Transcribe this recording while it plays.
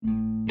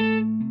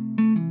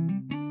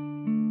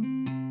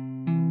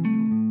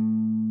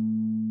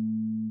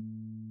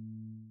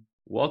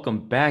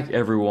Welcome back,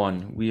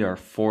 everyone. We are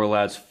Four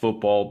Lads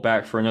Football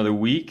back for another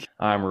week.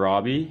 I'm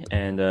Robbie,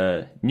 and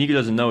Niko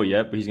doesn't know it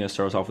yet, but he's going to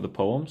start us off with a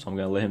poem, so I'm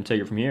going to let him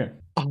take it from here.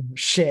 Oh,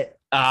 shit.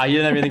 You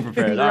didn't have anything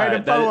prepared. All Write a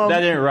right, poem.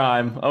 that didn't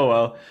rhyme.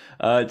 Oh,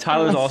 well.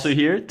 Tyler's also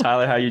here.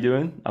 Tyler, how you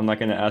doing? I'm not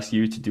going to ask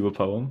you to do a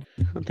poem.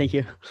 Thank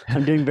you.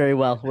 I'm doing very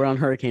well. We're on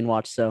hurricane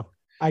watch, so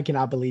I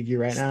cannot believe you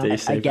right now. Stay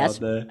safe out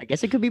there. I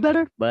guess it could be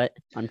better, but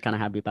I'm kind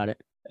of happy about it.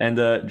 And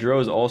Dro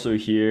is also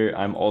here.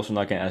 I'm also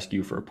not going to ask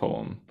you for a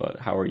poem, but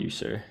how are you,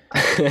 sir?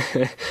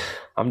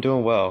 I'm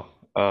doing well.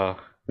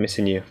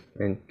 Missing you,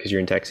 and because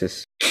you're in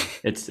Texas.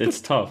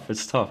 It's tough.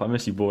 It's tough. I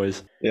miss you,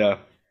 boys. Yeah.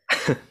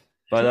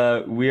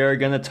 But we are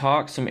going to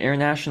talk some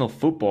international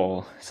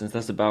football, since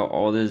that's about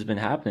all that has been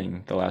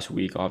happening the last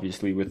week,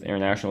 obviously, with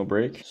international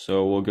break.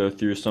 So we'll go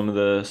through some of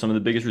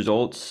the biggest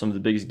results, some of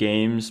the biggest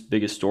games,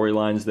 biggest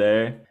storylines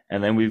there.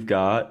 And then we've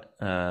got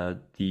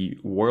the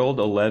World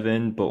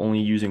 11, but only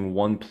using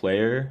one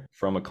player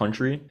from a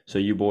country. So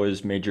you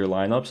boys made your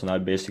lineups, and I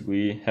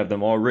basically have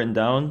them all written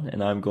down,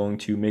 and I'm going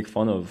to make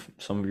fun of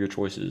some of your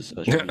choices.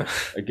 That should be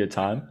a good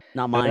time.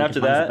 Not mine. And after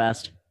mine's that, the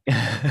best.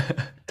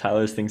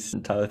 Tyler thinks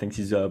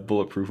he's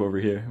bulletproof over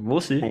here.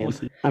 We'll see. We'll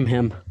see. I'm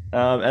him.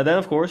 And then,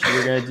 of course,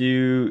 we're going to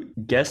do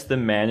Guess the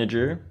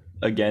Manager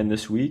again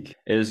this week.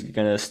 It is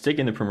going to stick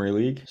in the Premier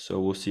League, so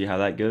we'll see how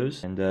that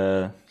goes. And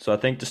so I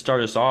think to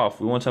start us off,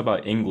 we want to talk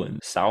about England.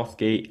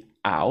 Southgate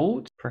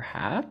out,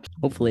 perhaps?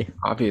 Hopefully.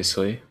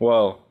 Obviously.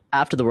 Well,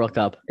 after the World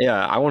Cup.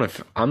 yeah,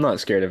 I'm not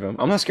scared of him.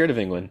 I'm not scared of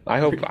England. I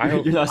hope.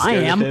 You're not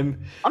scared I am. of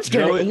him. I'm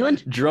scared of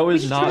England. Dro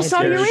is not just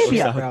Saudi scared of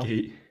Arabia, bro.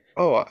 Southgate.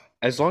 Oh,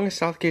 as long as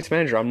Southgate's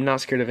manager, I'm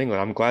not scared of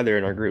England. I'm glad they're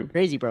in our group.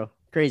 Crazy, bro.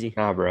 Crazy.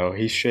 Nah, bro,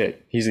 he's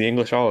shit. He's the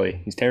English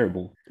Ollie. He's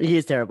terrible. He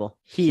is terrible.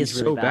 He's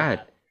really so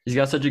bad. He's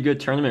got such a good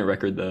tournament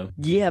record, though.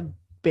 Yeah,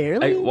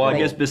 barely. I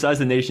guess besides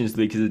the Nations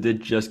League, because it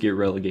did just get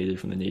relegated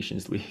from the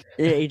Nations League,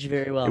 It aged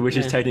very well. which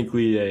yeah. is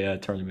technically a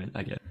tournament,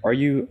 I guess. Are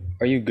you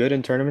good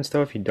in tournaments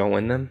though? If you don't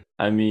win them,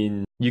 I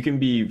mean, you can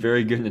be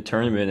very good in a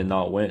tournament and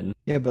not win.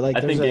 Yeah, but like,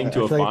 I think getting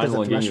to a I feel like there's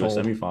final and getting to a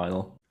threshold.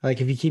 semifinal. Like,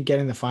 if you keep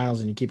getting the finals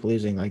and you keep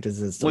losing, like, does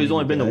this? Well, he's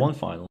only been to one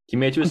final. He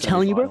made it to a I'm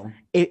telling you, bro.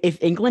 semifinal.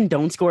 If England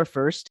don't score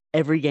first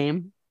every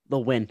game,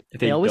 they'll win. If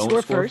they always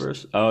don't score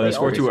first. Oh, they They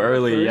score always too score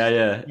early. first. Yeah,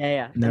 yeah.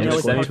 Yeah. Never In They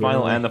the score always too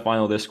semifinal early. and the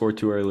final, they score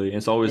too early. And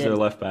it's always Yeah. their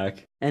left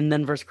back. And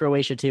then versus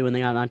Croatia too, when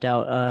they got knocked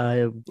out.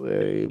 It's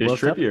World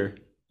Cup. Trippier.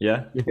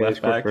 Yeah, yeah, they left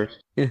score back.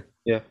 first. Yeah.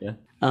 Yeah.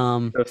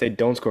 Um, So if they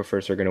don't score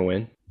first, they're gonna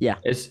win.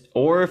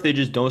 Or if they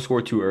just don't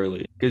score too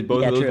early, because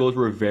both Yeah, of those true. goals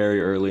were very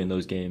early in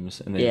those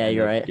games, and they Yeah, ended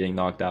you're up right. getting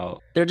knocked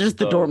out. they're just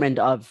the So- Dortmund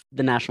of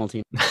the national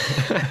team.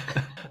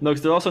 No,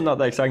 because they're also not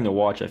that exciting to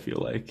watch. I feel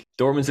like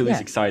Dortmund's at least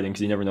Yeah. exciting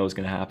because you never know what's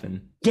going to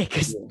happen. Yeah,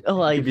 because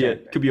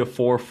Could be a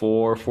 4-4,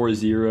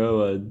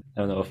 4-0, I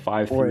don't know, a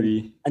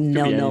 5-3, a be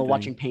no anything.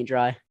 watching paint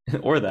dry.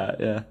 or that.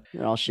 Yeah.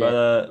 They're all shit.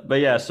 But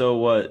yeah. So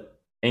what?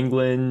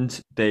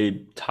 England,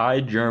 they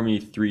tied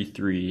Germany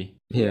 3-3,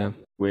 Yeah.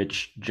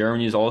 which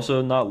Germany is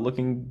also not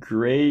looking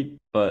great.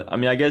 But I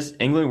mean, I guess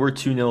England were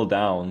 2-0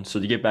 down, so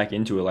to get back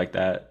into it like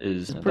that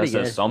that pretty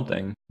says good.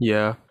 something.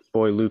 Yeah.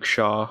 Boy, Luke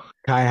Shaw.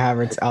 Kai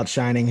Havertz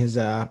outshining his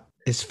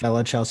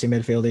fellow Chelsea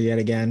midfielder yet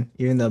again,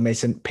 even though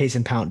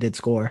Payson Pount did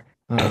score.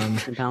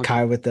 Pound.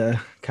 Kai with the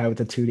 2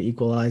 to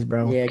equalize,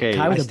 bro. Yeah, Okay,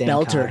 Kai I was a stand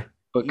belter. Kai.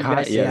 But You Kai,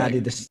 guys see yeah, Yeah,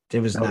 dude, it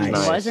was That was nice.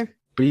 nice. Equalizer?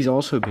 but he's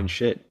also been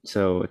shit.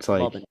 So it's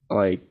Well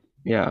like,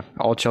 yeah,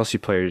 all Chelsea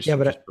players. Yeah,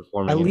 but just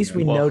performing At in least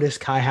we the- noticed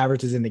Kai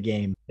Havertz is in the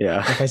game. Yeah.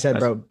 Like I said, That's-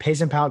 bro,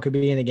 Payson Pount could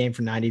be in the game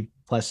for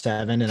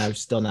 90+7, and I've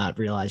still not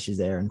realized she's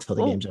there until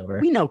the Well, game's over.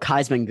 We know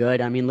Kai's been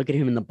good. I mean, look at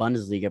him in the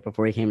Bundesliga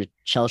before he came to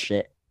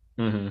Chelsea.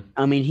 Mm-hmm.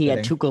 I mean, he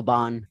had Kidding.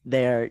 Tuchel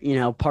there,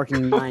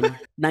 parking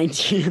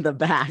 19 in the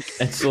back.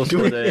 And still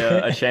scored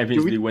a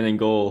Champions League winning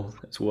goal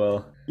as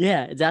well.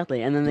 Yeah,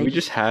 exactly. And then Do they we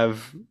just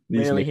have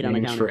these Rarely hit on a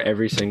nicknames counter. for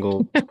every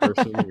single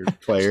person or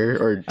player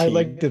or team? I'd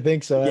like to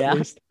think so, Yeah. at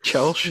least.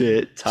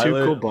 Chelsea,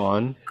 Tyler- Tuchel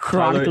Bond,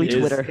 chronically Tyler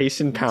is- Twitter.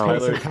 Payson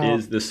Pound. Tyler Pount.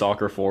 is the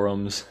soccer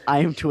forums. I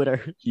am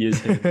Twitter. He is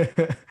him.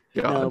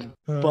 God.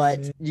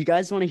 But you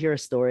guys want to hear a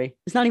story?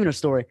 It's not even a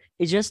story.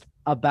 It's just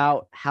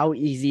about how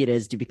easy it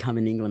is to become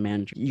an England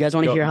manager. You guys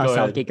want to Go- hear how go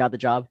ahead. Southgate got the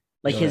job?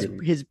 Like Go his ahead.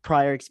 his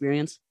prior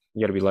experience?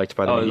 You got to be liked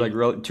by the Oh, it was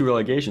media. like 2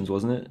 relegations,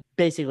 wasn't it?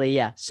 Basically,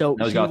 yeah. So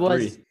No, he's he got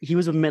was 3. he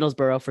was with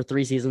Middlesbrough for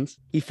 3 seasons.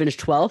 He finished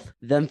 12th,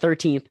 then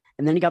 13th,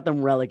 and then he got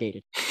them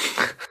relegated.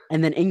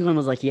 And then England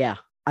was like, "Yeah,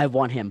 I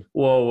want him."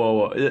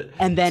 Whoa.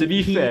 And then To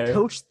be he fair-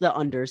 coached the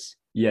unders.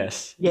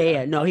 Yes.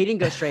 Yeah. No, he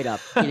didn't go straight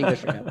up. He didn't go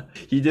straight up.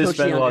 He did Coach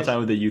spend the a lot of unders. time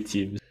with the youth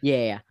teams.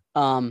 Yeah.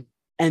 And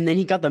then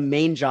he got the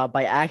main job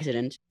by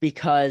accident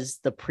because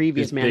the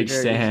previous His manager,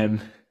 Big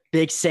Sam.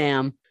 Big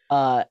Sam,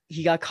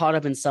 he got caught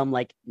up in some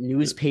like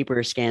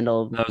newspaper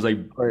scandal. That was like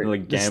Or the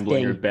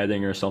gambling or sting.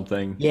 betting or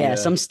something. Yeah,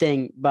 some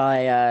sting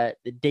by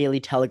the Daily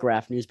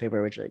Telegraph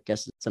newspaper, which I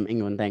guess is some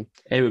England thing.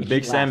 Hey, but He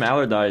Big Sam left.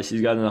 Allardyce,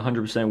 he's got an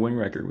 100% win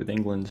record with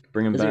England.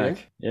 Bring him Is he back.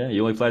 really? Yeah, he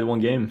only played 1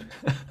 game.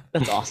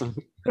 That's awesome.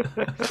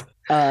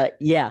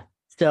 Yeah.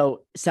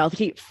 So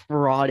Southgate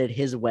frauded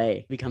his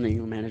way becoming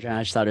England manager.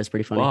 I just thought it was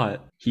pretty funny.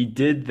 But he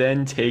did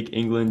then take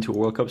England to a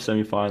World Cup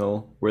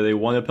semifinal where they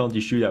won a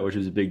penalty shootout, which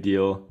was a big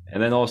deal,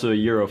 and then also a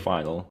Euro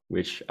final,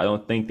 which I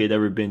don't think they'd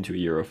ever been to a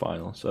Euro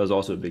final. So that was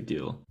also a big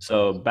deal.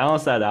 So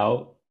balance that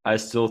out. I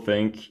still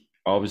think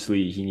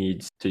obviously he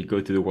needs to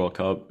go through the World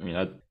Cup. I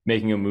mean,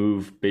 making a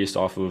move based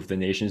off of the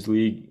Nations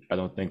League, I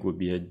don't think would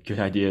be a good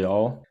idea at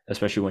all,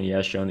 especially when he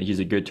has shown that he's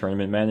a good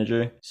tournament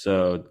manager.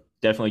 So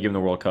definitely give him the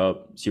World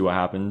Cup, see what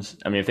happens.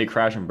 I mean, if they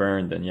crash and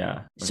burn, then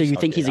yeah. So you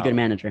think he's a good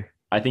manager?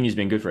 I think he's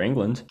been good for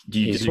England. Do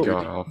you disagree?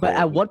 But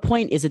at what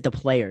point is it the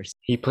players?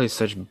 He plays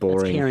such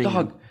boring.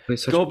 Dog,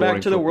 go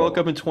back to the World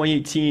Cup in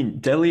 2018.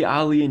 Dele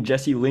Alli and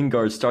Jesse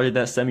Lingard started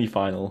that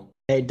semifinal.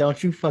 Hey,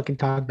 don't you fucking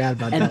talk bad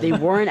about that. And they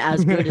weren't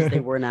as good as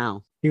they were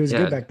now. He was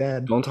good back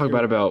then. Don't talk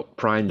bad about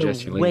prime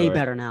Jesse Lingard. Way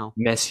better now.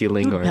 Messi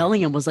Lingard.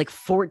 Bellingham was like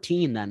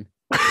 14 then.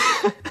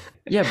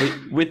 Yeah,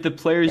 but with the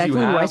players you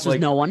Declan have, Rice was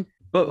no one.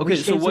 But okay,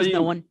 so what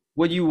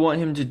no do you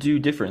want him to do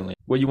differently?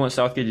 What do you want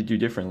Southgate to do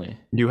differently?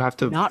 You have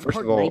to not first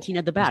put of all 19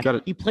 at the back.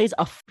 He plays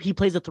a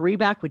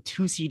 3-back with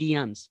 2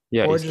 CDMs.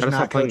 Yeah, or he's just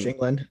not coach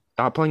England.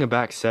 Stop playing a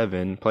back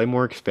seven. Play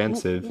more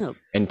expensive,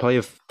 and play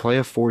a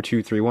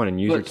 4-2-3-1 and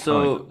use your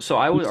talent. So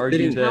I would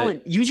argue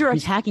that use your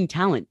attacking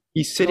talent.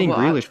 He's sitting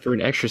Grealish for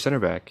an extra center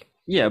back.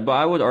 Yeah, but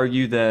I would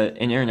argue that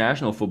in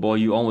international football,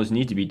 you almost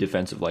need to be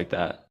defensive like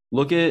that.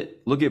 Look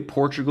at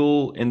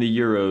Portugal in the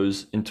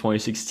Euros in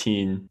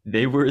 2016.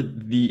 They were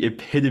the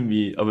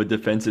epitome of a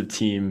defensive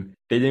team.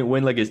 They didn't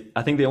win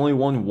I think they only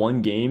won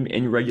one game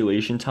in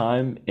regulation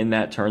time in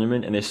that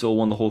tournament, and they still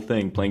won the whole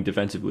thing playing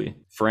defensively.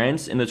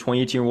 France in the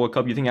 2018 World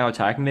Cup, you think how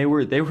attacking they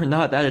were? They were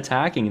not that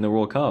attacking in the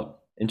World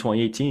Cup in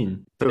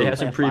 2018. They had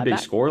some pretty big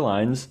score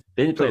lines.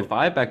 They didn't play a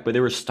 5-back, but they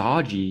were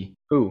stodgy.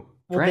 Who?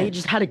 Well, they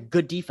just had a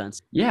good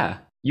defense. Yeah.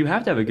 You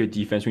have to have a good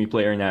defense when you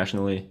play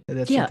internationally.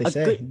 That's what they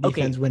say.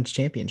 Defense wins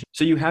championships.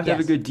 So you have to have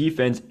a good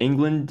defense.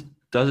 England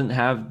doesn't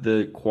have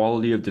the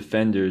quality of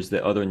defenders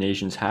that other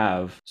nations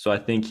have. So I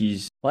think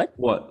he's...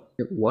 What?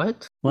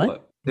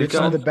 They're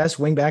some of the best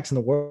wingbacks in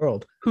the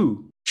world.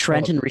 Who?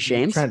 Trent and Reece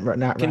James.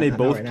 Can they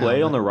both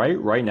play on the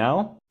right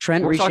now?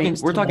 Trent, Reece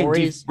James.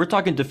 We're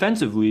talking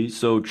defensively.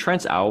 So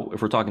Trent's out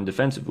if we're talking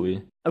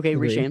defensively. Okay,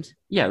 Reece James.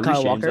 Yeah,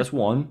 Reece James. That's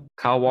one.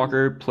 Kyle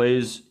Walker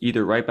plays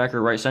either right back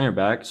or right center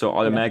back. So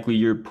automatically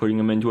you're putting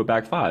him into a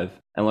back five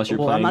unless you're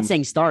playing. I'm not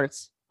saying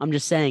starts. I'm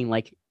just saying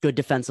good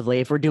defensively.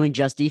 If we're doing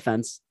just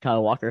defense,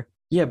 Kyle Walker.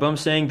 Yeah, but I'm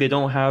saying they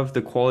don't have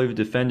the quality of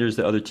defenders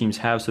that other teams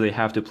have, so they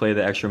have to play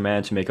the extra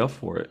man to make up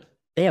for it.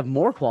 They have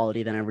more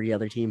quality than every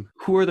other team.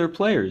 Who are their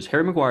players?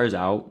 Harry Maguire's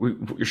out.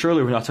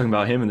 Surely we're not talking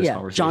about him in this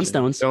conversation.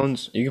 John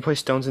Stones. You can play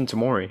Stones and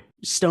Tomori.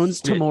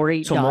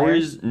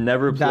 Tomori's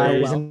never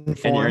played an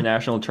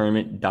international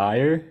tournament.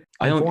 Dyer?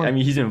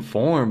 He's in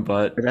form,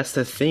 but that's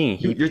the thing.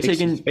 You're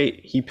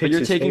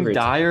taking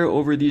Dyer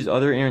over these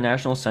other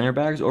international center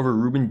backs, over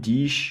Ruben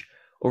Diche,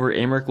 over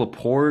Aymeric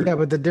Laporte. Yeah,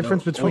 but the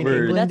difference between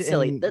England and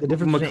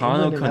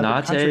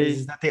Konate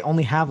is that they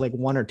only have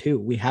one or two.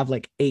 We have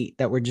 8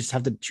 that we just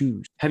have to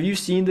choose. Have you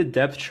seen the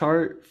depth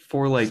chart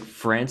for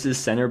France's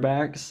center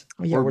backs?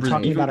 Yeah, we're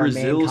talking about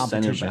Brazil's our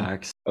main center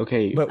backs.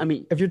 Okay, but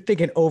if you're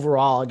thinking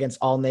overall against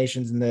all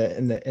nations in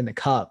the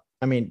cup,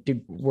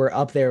 dude, we're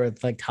up there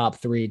with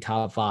top 3,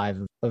 top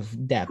 5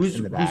 of depth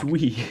in the back. Who's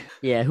we?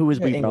 Yeah, who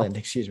was we? England,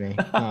 excuse me.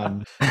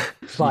 But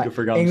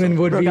England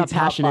would be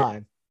top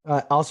 5.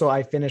 Also,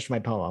 I finished my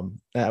poem.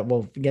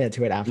 We'll get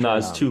into it after. No,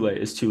 it's too late.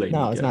 It's too late.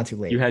 No, it's not too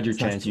late. You had your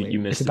chance. You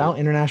missed it. It's about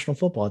international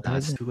football.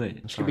 It's too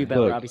late. Should be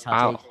better. Robbie's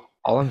hot take.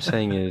 All I'm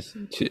saying is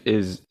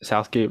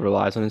Southgate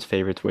relies on his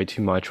favorites way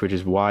too much, which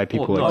is why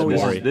people like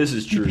Tomori. This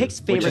is true. He picks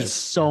favorites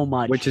so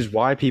much. Which is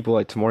why people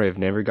like Tomori have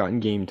never gotten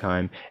game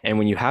time. And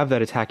when you have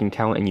that attacking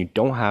talent and you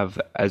don't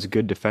have as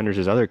good defenders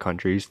as other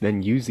countries,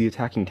 then use the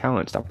attacking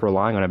talent. Stop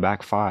relying on a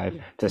back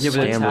five to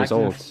slam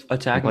results.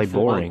 Attacking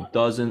football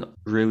doesn't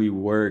really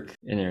work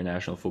in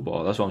international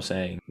football. That's what I'm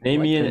saying. Name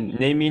me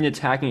an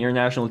attacking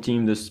international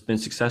team that's been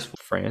successful.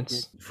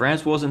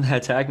 France wasn't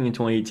attacking in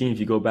 2018 if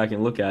you go back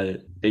and look at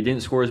it. They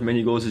didn't score as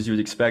many goals as you would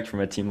expect from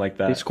a team like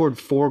that. They scored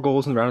 4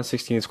 goals in the round of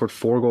 16. They scored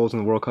 4 goals in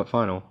the World Cup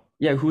final.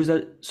 Yeah, who was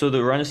that? So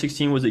the round of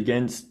 16 was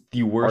against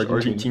the worst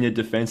Argentina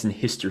defense in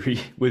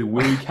history with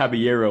Willy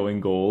Caballero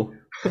in goal.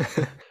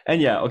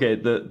 And yeah, okay,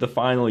 the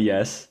final,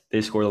 yes,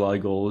 they scored a lot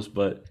of goals,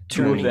 but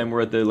two of them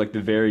were at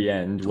the very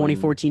end.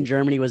 2014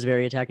 Germany was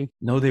very attacking.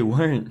 No, they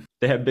weren't.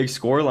 They had big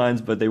score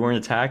lines, but they weren't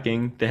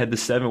attacking. They had the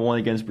 7-1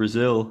 against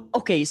Brazil.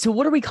 Okay, so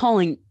what are we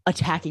calling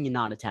attacking and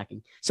not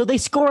attacking? So they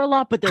score a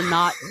lot, but they're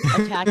not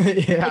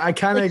attacking. Yeah, I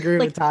kind of agree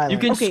with Tyler.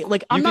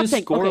 I'm not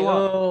saying. Okay, hold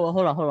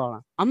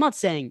on. I'm not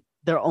saying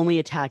they're only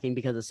attacking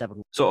because of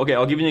 7-1. So, okay,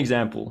 I'll give you an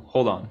example.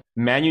 Hold on.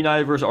 Man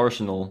United versus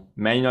Arsenal.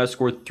 Man United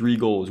scored 3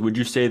 goals. Would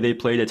you say they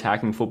played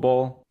attacking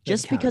football?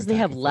 Just because they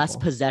have less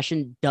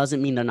possession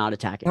doesn't mean they're not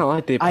attacking. No,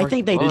 I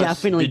think they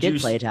definitely did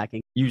play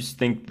attacking. You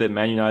think that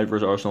Man United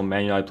versus Arsenal,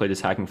 Man United played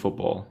attacking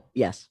football?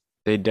 Yes.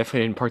 They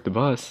definitely didn't park the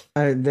bus.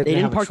 They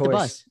didn't park the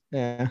bus.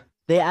 Yeah.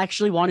 They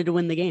actually wanted to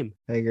win the game.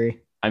 I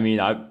agree. I mean,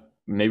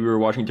 maybe we were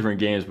watching different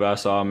games, but I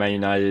saw Man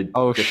United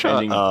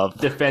shut up.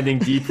 defending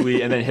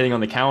deeply and then hitting on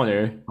the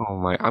counter. Oh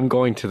my! I'm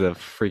going to the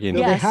freaking.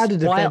 They had to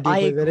defend while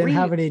I deeply. They didn't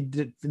have agree- any.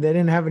 They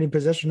didn't have any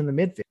possession in the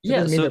midfield. It Yeah,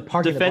 doesn't mean so they're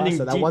parking the bus. defending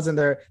So that deep- wasn't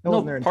their. That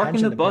wasn't their Parking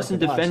intention the to bus park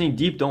and the bus. defending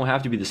deep don't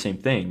have to be the same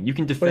thing. You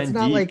can But defend it's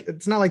not deep.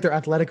 like they're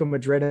Atletico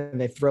Madrid and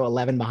they throw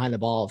 11 behind the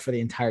ball for the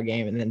entire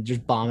game and then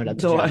just bomb it up.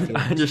 So To I Jeff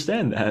Fields.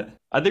 understand that.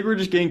 I think we're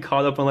just getting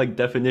caught up on like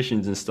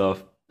definitions and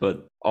stuff.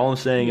 But all I'm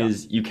saying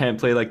is you can't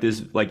play like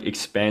this like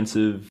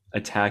expansive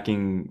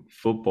attacking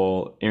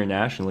football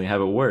internationally,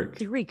 have it work.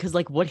 I agree, because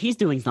like what he's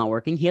doing is not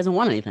working. He hasn't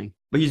won anything.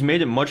 But he's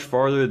made it much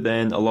farther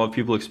than a lot of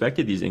people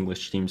expected these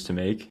English teams to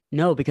make.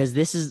 No, because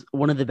this is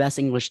one of the best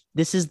English.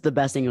 This is the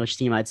best English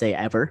team I'd say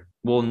ever.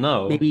 Well,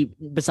 no. Maybe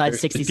besides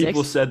There's- 66.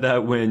 People said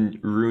that when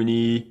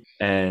Rooney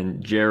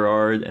and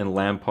Gerrard and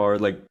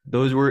Lampard, like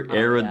those were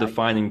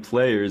era-defining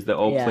players that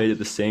all Yeah, played at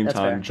the same that's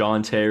time. fair.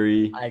 John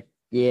Terry,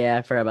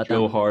 I forgot about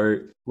Joe that.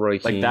 Hart. Roy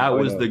Like, Keane. that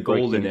was no, the Roy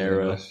golden Keane's in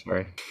era. English,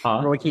 Sorry.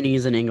 Huh? Roy Keane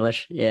is in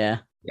English. Yeah,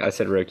 Yeah, I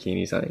said Roy Keane.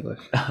 He's not English.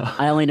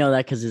 I only know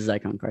that because his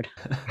icon card.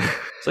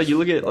 So you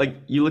look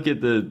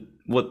at the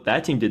what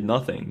that team did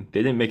nothing.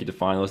 They didn't make it to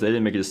finals. They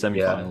didn't make it to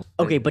semifinals.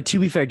 Okay, but to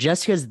be fair,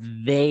 just because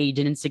they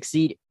didn't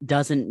succeed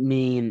doesn't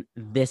mean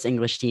this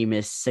English team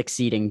is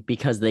succeeding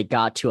because they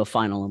got to a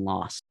final and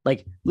lost.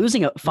 Like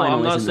losing a No, final.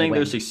 I'm not isn't a saying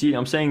they're win. succeeding.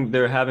 I'm saying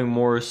they're having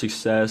more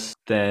success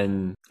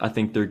than I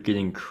think they're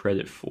getting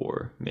credit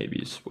for. Maybe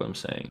is what I'm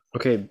saying.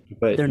 Okay,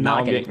 but They're Now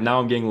not getting.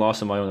 I'm getting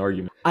lost in my own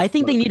argument. I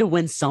think they need to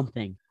win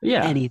something.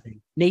 Yeah.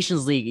 Anything.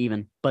 Nations League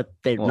even, but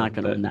they're Well, not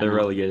going to win that. They're now.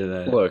 relegated to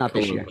that. look, Not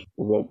this year.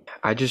 well,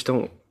 I just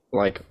don't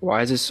like.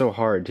 Why is it so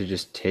hard to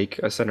just take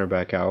a center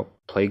back out,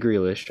 play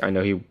Grealish? I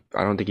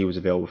don't think he was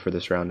available for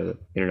this round of the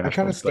international. I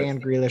kind of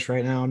stand Grealish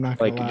right now. I'm not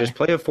gonna Like, lie. just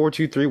play a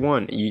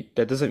 4-2-3-1.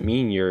 That doesn't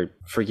mean you're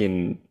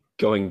freaking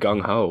going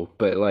gung ho,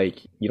 but like,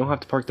 you don't have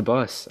to park the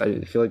bus.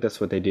 I feel like that's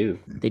what they do.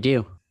 They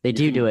do. They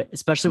do it,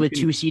 especially with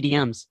two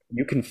CDMs.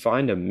 You can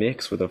find a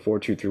mix with a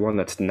 4-2-3-1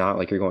 that's not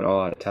like you're going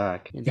all out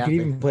attack. you could Exactly.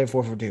 even play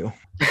 4-4-2.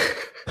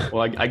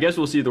 Well, I guess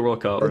we'll see the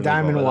World Cup. Or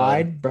diamond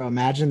wide, bro.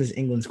 Imagine this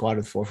England squad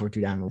with 4-4-2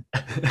 diamond.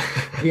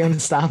 Be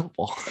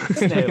unstoppable.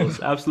 Snails,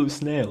 absolute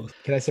snails.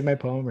 Can I say my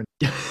poem? Or...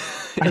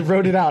 I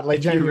wrote it out like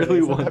If you genuinely. really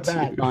It's not want that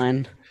bad. to.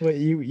 Fine. What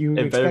you It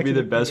better be expected the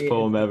it to best be-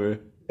 poem ever.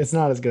 It's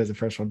not as good as the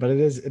first one, but it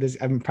is.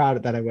 I'm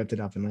proud that I whipped it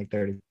up in like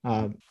 30.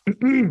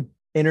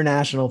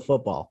 International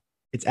football.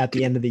 It's at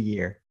the end of the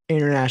year.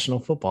 International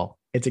football.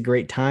 It's a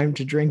great time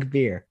to drink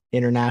beer.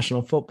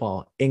 International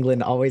football.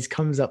 England always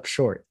comes up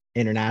short.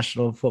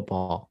 International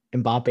football.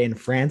 Mbappe and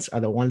France are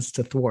the ones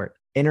to thwart.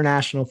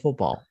 International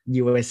football.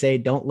 USA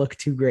don't look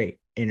too great.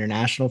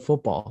 International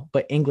football,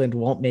 but England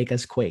won't make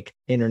us quake.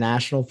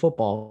 International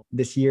football.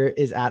 This year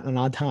is at an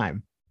odd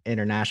time.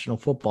 International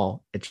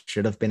football. It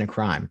should have been a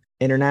crime.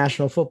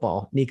 International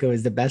football. Niko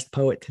is the best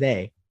poet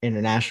today.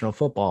 International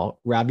football.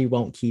 Robbie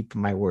won't keep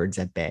my words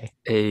at bay.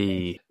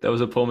 Hey, That was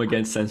a poem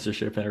against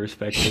censorship, and I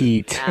respect it.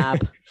 heat.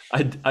 Ab.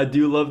 I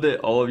do love that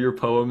all of your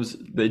poems,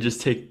 they just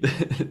take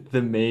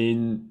the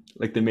main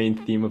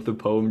theme of the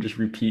poem, just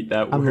repeat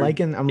that I'm word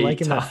liking 8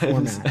 that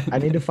times. format. I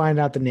need to find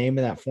out the name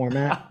of that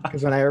format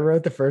because when I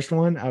wrote the first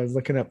one, I was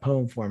looking up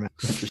poem format.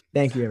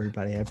 Thank you,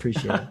 everybody. I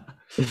appreciate it.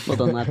 Well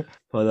done, lad.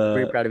 But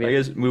Very proud of you. I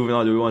guess moving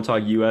on, do we want to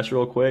talk US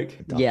real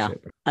quick? Dog Yeah.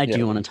 shit, bro. I do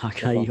Yeah. want to talk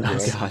about Oh,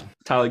 US. God,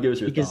 Tyler, give us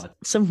your Because thoughts.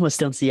 some of us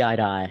don't see eye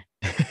to eye.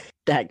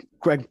 That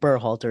Greg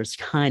Berhalter is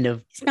kind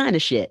of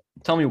shit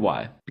Tell me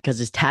why. because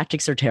his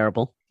tactics are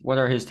terrible. What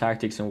are his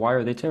tactics and why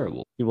are they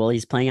terrible? Well,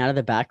 he's playing out of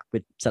the back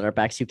with center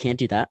backs who can't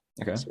do that.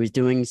 Okay. So he's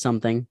doing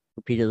something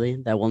repeatedly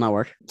that will not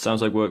work.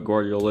 Sounds like what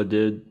Guardiola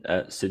did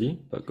at City,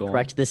 but go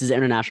Correct. This is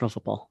international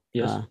football.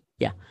 Yes.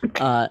 Yeah.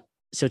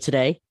 So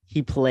today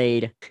he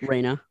played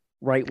Reina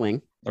right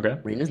wing. on.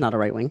 Okay. Reina's not a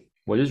right wing.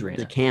 What is He's a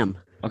Reina? cam.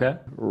 Okay.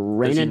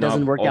 Reina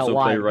doesn't work out also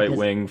wide play right because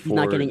wing he's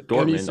not for getting any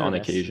Dortmund on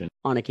service. occasion.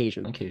 on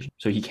occasion.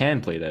 So he can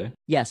play there.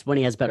 Yes, when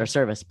he has better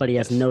service, but he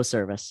has Yes. no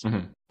service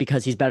Mhm.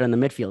 because he's better in the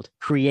midfield,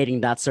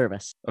 creating that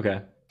service.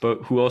 Okay. But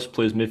who else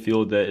plays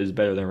midfield that is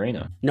better than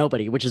Reina?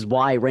 Nobody, which is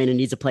why Reina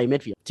needs to play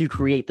midfield to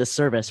create the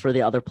service for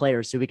the other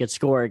players so we could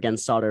score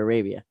against Saudi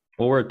Arabia.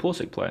 Well, where did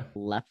Pulisic play?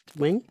 Left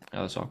wing?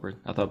 Oh, that's awkward.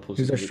 I thought Pulisic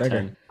Who's their was a striker?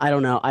 10. I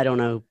don't know.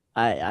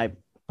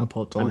 I'll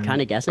pull it. I'm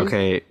kind of guessing.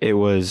 Okay, it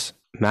was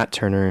Matt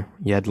Turner,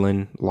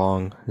 Yedlin,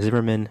 Long,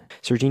 Zimmerman,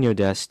 Serginho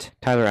Dest,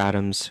 Tyler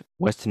Adams,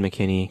 Weston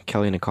McKinney,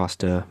 Kelly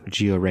Acosta,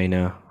 Gio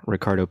Reyna,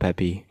 Ricardo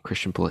Pepi,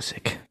 Christian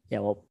Pulisic. Yeah,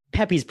 well,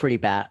 Pepe's pretty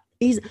bad.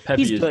 He's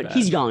Pepe is good. bad.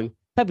 He's young.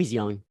 Pepe's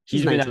young.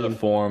 He's been 19. out of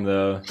form,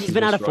 though. He's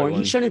been out of form. He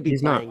struggling. shouldn't be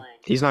He's not. playing.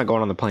 He's not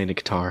going on the plane to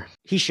Qatar.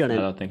 He I shouldn't.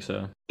 don't think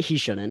so. He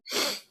shouldn't.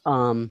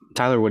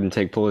 Tyler wouldn't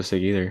take Pulisic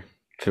either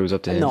if it was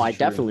up to him. No, I true.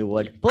 definitely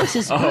would. Bliss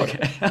is good. Oh,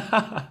 okay.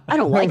 I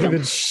don't like I would have him.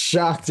 been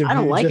shocked if I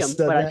don't you like him, just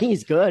said but I that. think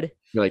he's good.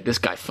 You're like, this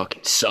guy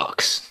fucking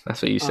sucks.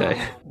 That's what you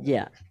say.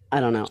 Yeah, I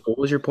don't know. What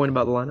was your point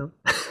about the lineup?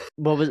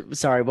 What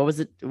was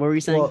it? What were you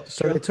saying? Well,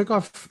 so they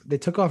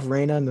took off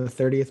Reina in the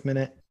 30th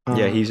minute.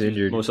 Yeah, he's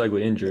injured. Most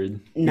likely injured.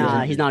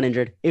 Nah, he's not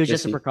injured. It was Yes,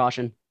 just a he-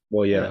 precaution.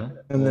 Well, yeah.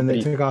 And then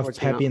they took off Forward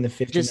came Pepe in the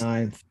Just-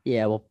 59th.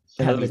 Yeah, well,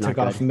 And then they Pepe's not took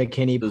off good.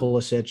 McKinney, The-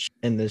 Pulisic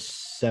in the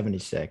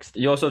 76th.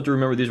 You also have to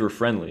remember these were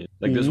friendly.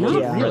 Like this Not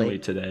wasn't really. friendly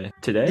today.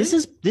 Today? This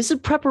is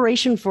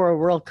preparation for a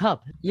World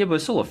Cup. Yeah, but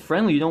it's still a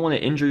friendly. You don't want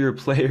to injure your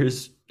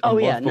players a Oh,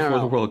 month yeah, no, before the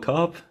no. World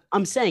Cup.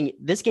 I'm saying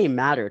this game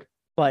mattered,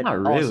 but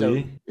Not also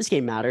really. this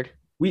game mattered.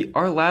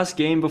 Our last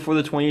game before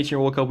the 2018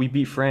 World Cup, we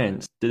beat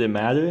France. Did it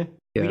matter?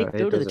 We Yeah, didn't it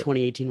go to the doesn't-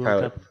 2018 World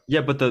Tyler, Cup,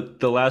 Yeah, but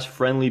the last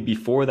friendly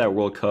before that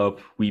World Cup,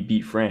 we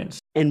beat France.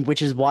 and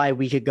which is why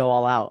we could go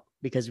all out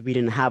because we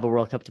didn't have a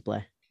World Cup to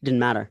play. Didn't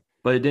matter.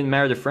 But it didn't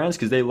matter to France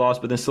because they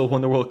lost, but then still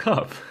won the World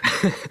Cup.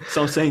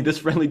 So I'm saying this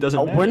friendly doesn't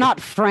Oh, matter. we're not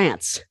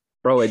France.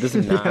 Bro, it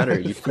doesn't matter.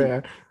 You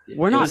Fair.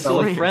 We're It not was still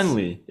a France.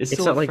 friendly. It's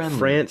It's still not a like friendly.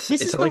 France.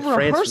 This it's is not the like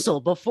France. rehearsal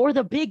before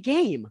the big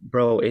game.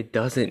 Bro, it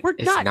doesn't. We're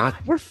It's not, not.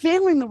 We're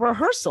failing the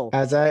rehearsal.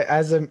 As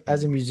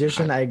a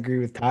musician, I agree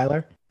with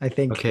Tyler. I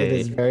think it Okay.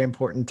 is very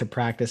important to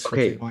practice what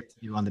Okay. you're going to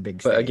do on the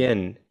big But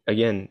stage.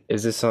 again,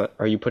 is this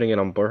are you putting it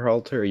on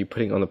Berhalter or are you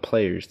putting it on the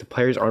players? The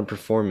players aren't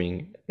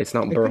performing. It's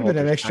not It could have been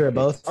a Berhalter's mixture of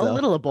tactics. both. A though.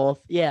 little of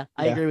both. Yeah,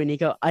 I Yeah. agree with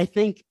Nico. I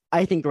think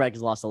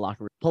Greg's lost the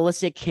locker room.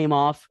 Pulisic came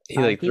off. He,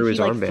 I like, think threw his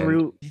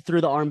armband.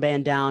 threw the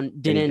armband down. And he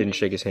Didn't didn't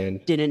shake his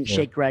hand. didn't Yeah.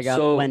 shake Greg up.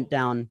 So- Went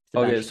down. the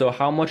Okay, bench. so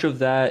how much of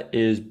that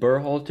is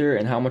Berhalter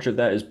and how much of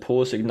that is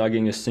Pulisic not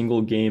getting a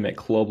single game at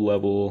club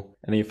level,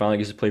 and then he finally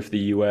gets to play for the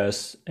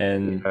U.S.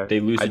 and Yeah, they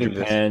lose I to think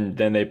that's- Japan,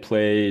 then they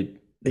play,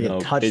 They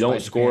get touched they by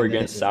don't score Japan, then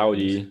against it-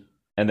 Saudi,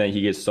 and then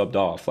he gets subbed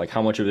off. Like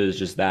how much of it is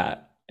just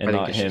that, and I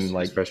think not it's him just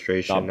like his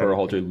frustration. not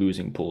Berhalter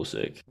losing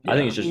Pulisic? I Yeah.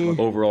 think it's just Mm.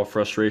 overall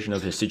frustration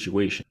of his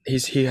situation.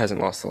 He hasn't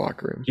lost the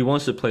locker room. He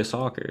wants to play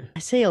soccer. I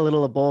say a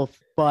little of both,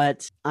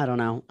 but I don't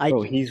know.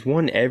 Bro, he's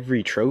won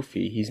every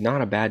trophy. He's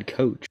not a bad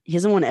coach. He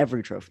hasn't won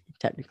every trophy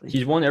technically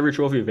He's won every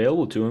trophy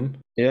available to him.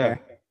 Yeah.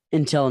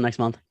 until next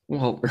month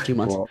Well, or 2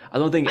 months. Well, I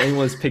don't think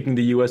anyone's picking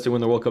the U.S. to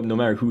win the World Cup, no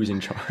matter who's in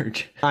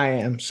charge. I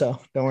am, so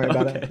don't worry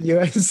about it. Okay.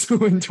 U.S.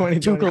 win 2020.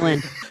 Tuchel in.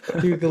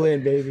 Tuchel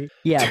in, baby.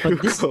 Yeah, but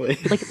this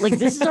Tuchel. like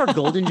this is our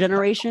golden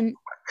generation,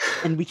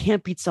 and we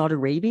can't beat Saudi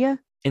Arabia,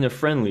 In a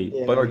friendly,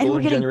 Yeah. but our and we're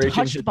golden getting generation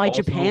touched is by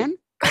also- Japan.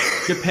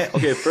 Japan.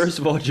 Okay, first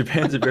of all,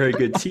 Japan's a very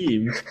good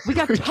team. We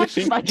got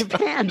touched by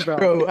Japan, bro.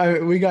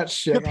 Bro, we got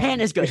shit. Japan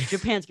on. is good.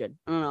 Japan's good.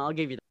 I don't know. I'll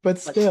give you that. But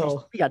But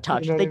still, we got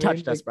touched. you know They what I mean?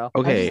 touched us, bro.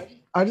 Okay.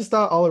 I just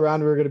thought all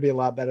around we were going to be a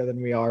lot better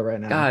than we are right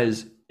now.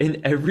 Guys,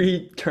 in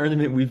every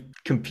tournament we've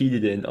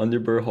competed in under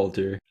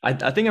Berhalter, I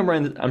think I'm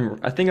right.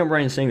 I think I'm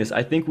right in saying this.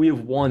 I think we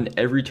have won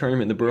every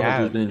tournament the Berhalter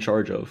has Yeah. been in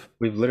charge of.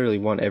 We've literally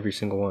won every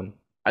single one.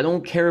 I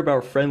don't care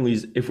about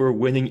friendlies if we're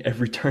winning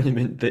every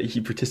tournament that he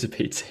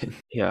participates in,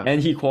 Yeah.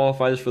 and he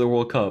qualifies for the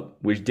World Cup,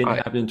 which didn't I-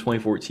 happen in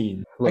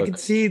 2014. I Look, could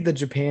see the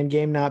Japan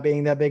game not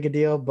being that big a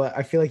deal, but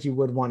I feel like you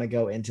would want to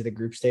go into the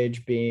group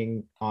stage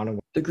being on a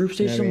The group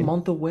stage is I a mean?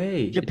 month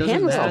away. It Japan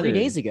doesn't was matter. 3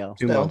 days ago.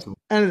 2 still. months.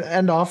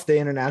 and off the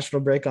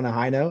international break on a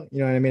high note. You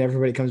know what I mean?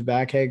 Everybody comes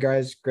back. Hey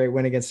guys, great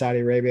win against Saudi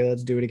Arabia.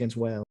 Let's do it against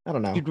Wales. I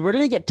don't know. Dude, we're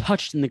gonna get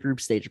touched in the group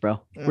stage, bro.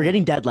 We're Mm.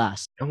 getting dead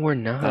last. No, we're I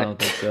not. don't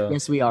think so.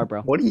 Yes, we are,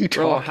 bro. What are you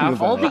Bro, talking half-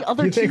 about? All the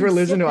other You think teams we're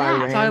losing sit to back.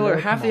 Iran? Tyler,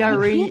 bro? half Come the on. We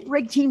Iranian- can't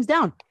break teams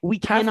down. We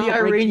Half cannot the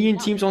break Iranian teams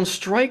down. team's on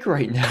strike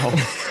right now.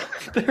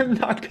 They're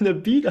not gonna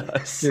beat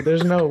us. Dude,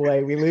 there's no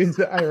way we lose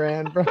to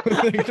Iran, bro.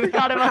 They're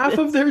forgot about Half this.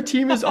 of their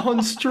team is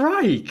on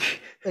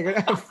strike.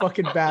 gonna have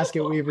fucking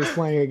basket weavers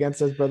playing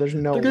against us, bro. There's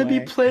no They're gonna way.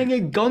 be playing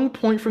at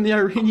gunpoint from the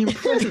Iranian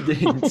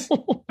president.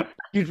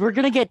 Dude, we're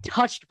gonna get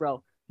touched,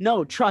 bro.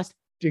 No, trust.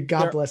 Dude,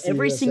 God They're- bless the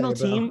every USA, single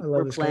bro. team I love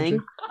we're this playing.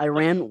 country.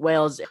 Iran,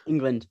 Wales,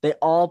 England. They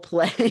all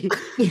play.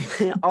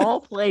 They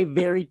all play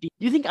very deep.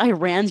 You think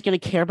Iran's gonna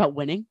care about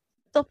winning?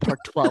 They'll park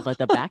 12 at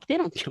the back. They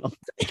don't give a.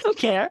 They don't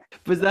care.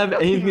 Does that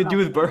have anything to do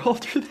with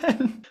Berhalter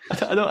then?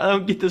 I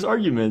don't get this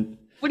argument.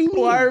 What do you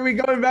mean? Why are we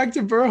going back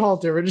to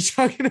Berhalter? We're just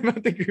talking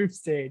about the group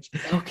stage.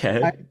 Okay.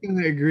 I kind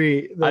of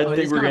agree. I though.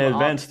 think it's we're kind gonna of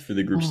odd. advance for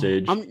the group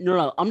stage.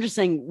 No. I'm just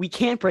saying we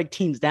can't break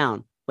teams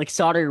down like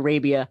Saudi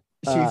Arabia.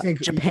 So you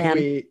think Japan.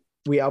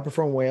 we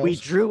outperform Wales? We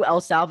drew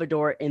El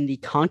Salvador in the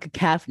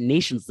CONCACAF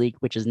Nations League,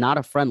 which is not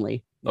a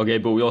friendly. Okay,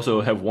 but we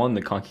also have won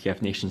the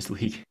CONCACAF Nations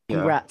League. Yeah.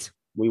 Congrats.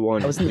 We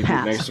won. That was in the We beat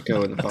past.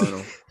 Mexico in the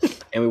final,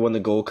 and we won the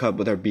Gold Cup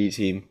with our B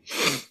team.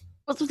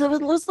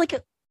 What's like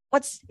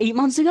what's 8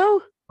 months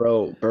ago?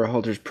 Bro,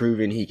 Berhalter's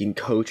proven he can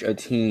coach a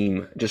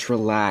team. Just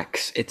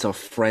relax. It's a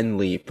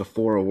friendly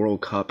before a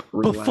World Cup.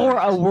 Relax. Before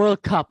a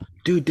World Cup.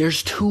 Dude,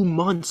 there's 2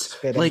 months.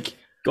 Spit 'em. Like,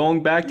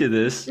 Going back to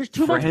this, There's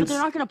 2 months, but France, they're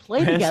not gonna play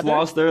France together.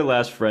 lost their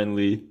last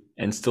friendly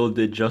and still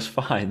did just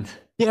fine.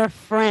 They're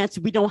France.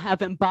 We don't have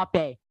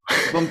Mbappe.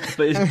 But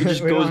it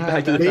just We goes don't back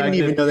have to the that. they fact didn't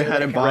even that know they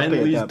had Mbappe at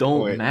friendlies that don't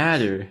point.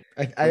 matter.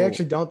 I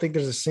actually don't think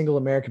there's a single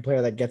American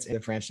player that gets into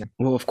France now.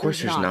 Well, of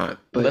course There's there's not. not.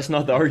 But But that's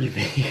not the argument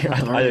here. Not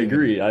the I argument.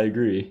 agree. I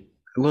agree.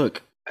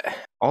 look,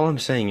 all I'm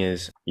saying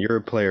is you're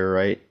a player,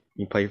 right?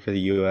 You play for the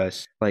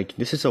US. Like,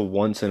 this is a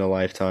once in a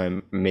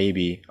lifetime,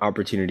 maybe,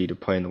 opportunity to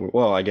play in the world.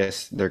 Well, I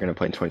guess they're going to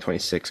play in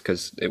 2026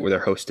 because they're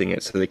hosting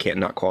it, so they can't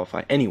not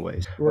qualify.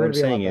 Anyways, We're what gonna I'm be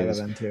a lot saying better is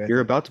than too.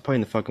 you're about to play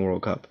in the fucking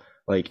World Cup.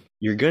 Like,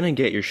 you're going to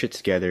get your shit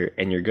together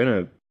and you're going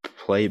to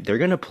play. They're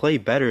gonna play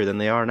better than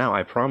they are now.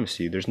 I promise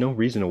you. There's no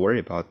reason to worry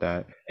about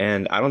that.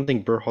 And I don't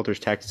think Berhalter's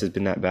tactics has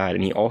been that bad.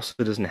 And he also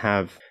doesn't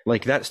have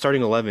like that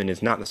starting 11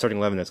 is not the starting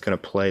 11 that's gonna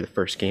play the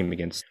first game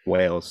against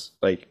Wales.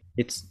 Like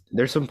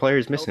there's some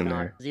players missing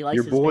there. He likes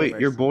Your his boy,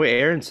 favorites. your boy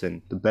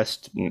Aronson, the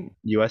best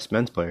U.S.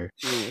 men's player.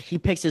 He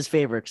picks his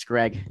favorites,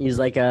 Greg. He's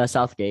like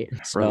Southgate.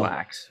 So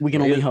Relax. we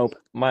can only hope.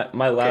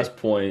 My last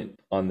point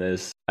on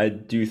this, I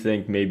do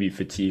think maybe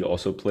fatigue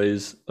also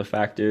plays a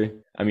factor.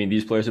 I mean,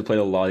 these players have played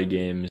a lot of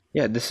games.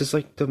 Yeah, this is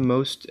like the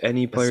most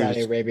any player Saudi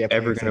is Arabia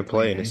ever players gonna ain't play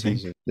playing in a anything.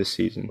 season. This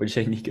season. What'd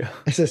you say, Nico?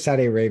 It's just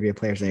Saudi Arabia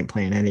players ain't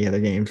playing any other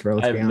games, bro.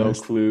 Let's I be have no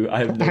honest. clue. I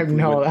have no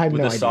clue I have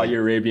what no the Saudi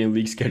idea. Arabian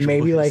league schedule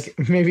Maybe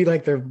is.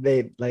 like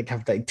they like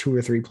have like 2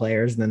 or 3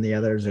 players, and then the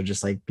others are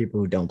just like people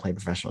who don't play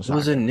professional It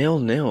was soccer. a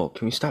 0-0.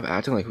 Can we stop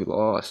acting like we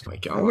lost? My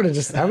God. I would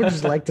just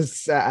like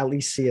to at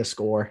least see a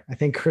score. I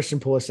think Christian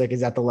Pulisic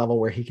is at the level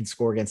where he can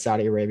score against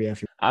Saudi Arabia.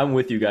 I'm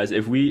with you guys.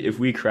 If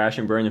we crash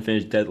and burn and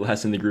finish dead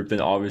last in the group, then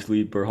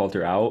obviously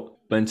Berhalter out.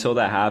 But until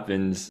that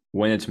happens,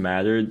 when it's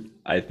mattered,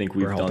 I think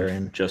we've Berhalter done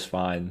in. just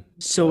fine.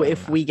 So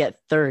if we get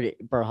third,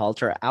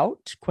 Berhalter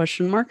out?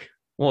 Question mark.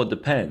 Well, it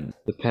depends.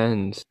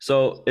 Depends.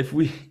 So if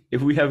we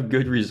have a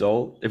good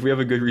result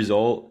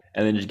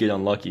and then just get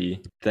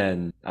unlucky,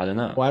 then I don't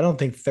know. Well, I don't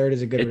think third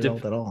is a good It dep-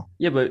 result at all.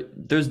 Yeah, but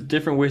there's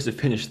different ways to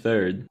finish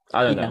third.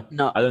 I don't know.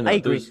 No, I don't know. I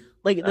agree. There's-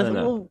 Like I don't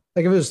know.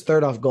 Like if it was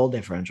third off goal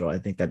differential, I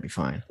think that'd be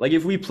fine. Like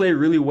if we play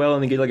really well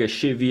and then get like a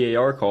shit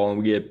VAR call and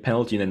we get a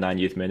penalty in the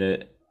 90th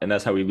minute and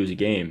that's how we lose a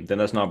game, then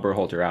that's not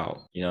Berhalter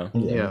out, you know?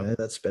 Yeah.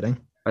 That's spitting.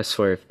 I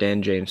swear, if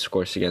Dan James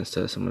scores against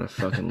us, I'm gonna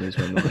fucking lose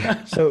my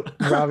mind. So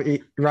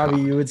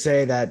Robbie, you would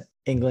say that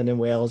England and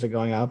Wales are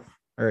going up,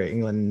 or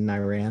England and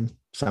Iran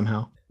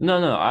somehow? No.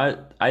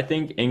 I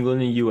think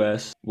England and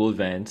US will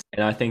advance,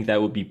 and I think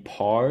that would be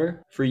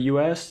par for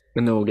US.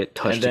 And then we'll get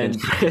touched And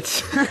against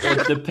France.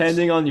 But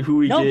depending on who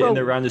we No, get bro. in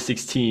the round of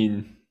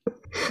 16.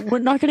 We're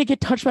not gonna get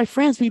touched by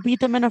France. We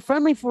beat them in a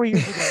friendly 4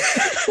 years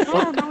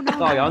ago. No.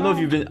 Dog, I don't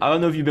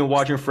know if you've been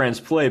watching France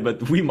play,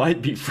 but we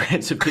might beat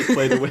France if they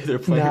play the way they're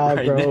playing Nah,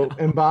 right bro. now.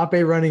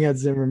 Mbappe running at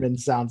Zimmerman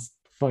sounds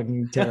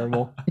fucking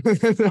terrible.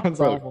 Sounds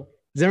Bro. awful.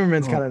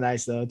 Zimmerman's kind of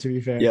nice though, to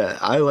be fair. Yeah,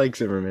 I like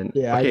Zimmerman.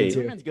 Yeah, I do okay, too.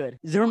 Zimmerman's good.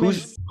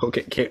 Zimmerman's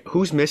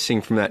who's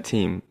missing from that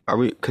team? Are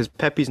we? Because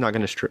Pepe's not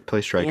going to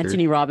play striker.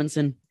 Anthony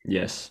Robinson.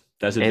 Yes,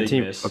 that's a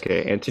Anthony. big miss.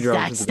 Okay, Anthony Zach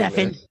Robinson's a big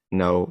Steffen. miss.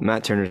 No,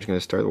 Matt Turner's going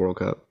to start the World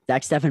Cup.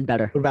 Zach Steffen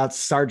better. What about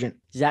Sargent?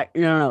 Zach,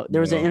 no.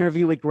 There was an No.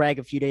 interview with Greg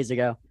a few days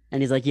ago,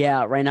 and he's like,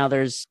 "Yeah, right now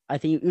there's, I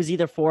think it was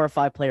either 4 or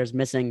 5 players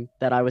missing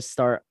that I would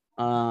start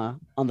on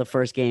the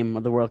first game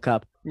of the World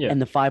Cup." Yeah.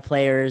 And the 5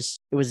 players,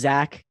 it was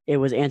Zach, it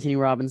was Anthony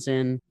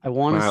Robinson. I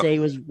want to Wow. say it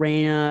was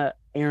Reina,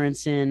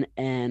 Aronson,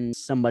 and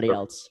somebody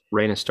else.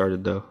 Reyna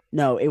started though.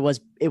 No, it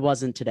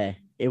wasn't today.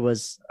 It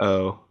was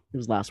Oh,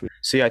 last week.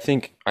 see, I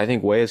think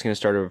Way is going to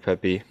start over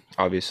Pepe,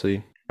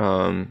 obviously.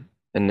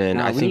 And then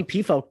Nah, I we think need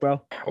P-Folk,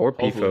 bro. or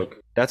Hopefully. P-Folk.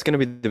 That's going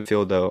to be the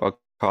field though.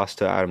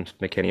 Acosta, Adams,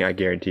 McKennie. I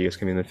guarantee it's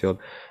going to be in the field.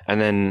 And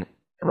then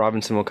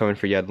Robinson will come in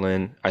for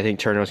Yedlin. I think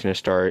Turner's going to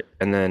start.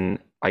 And then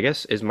I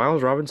guess is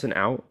Miles Robinson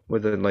out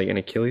with an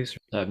Achilles?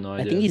 I have no I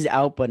idea. think he's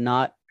out, but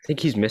not. I think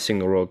he's missing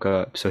the World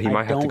Cup, so he I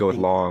might have to don't go with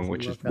think Long, he's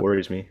which in the just World Cup.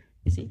 worries me.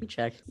 Let me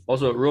check.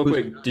 Also, real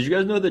quick, did you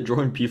guys know that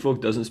Jordan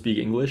Pfolk doesn't speak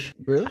English?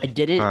 Really? I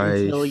didn't I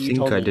until you think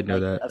told I me did know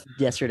like, that.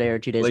 yesterday or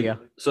 2 days Like, ago.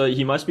 so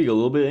he might speak a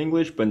little bit of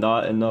English, but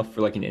not enough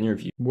for like an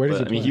interview. Where does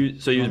But, he I mean, play?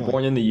 he was Normally.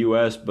 born in the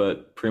U.S.,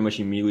 but pretty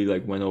much immediately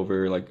like went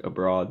over like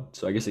abroad.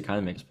 So I guess it kind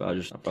of makes. But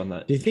I found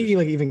that. Do you think he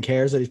like even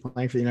cares that he's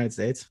playing for the United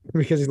States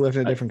because he's lived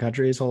in a different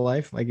country his whole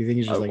life? Like, you think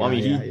he's just like, I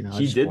mean, oh, yeah, I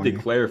he was did born here.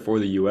 declare for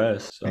the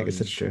U.S. So I guess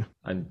that's true.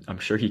 I'm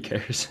sure he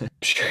cares. I'm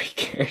sure he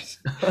cares.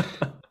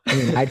 I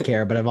mean, I'd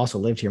care, but I've also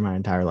lived here my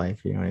entire life.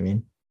 You know what I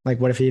mean? Like,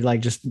 what if he like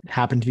just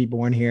happened to be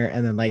born here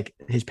and then like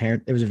his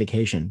parent, it was a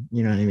vacation,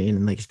 you know what I mean?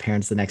 And like his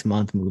parents the next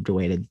month moved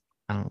away to,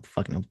 I don't know,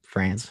 fucking know,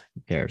 France.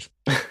 Who cares?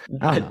 I don't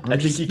know. I I'm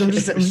think just, he I'm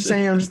just cares.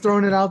 saying, I'm just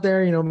throwing it out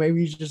there. You know,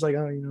 maybe he's just like,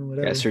 oh, you know,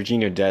 whatever. Yeah,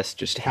 Serginho Dest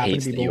just Happened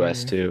hates to be the born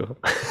U.S. here. too.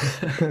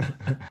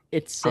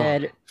 It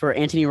said for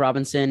Anthony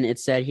Robinson, it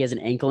said he has an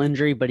ankle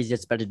injury, but he's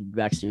expected to be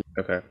back soon.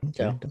 Okay,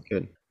 So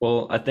good.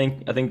 Well, I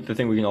think the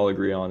thing we can all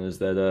agree on is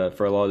that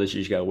for a lot of this,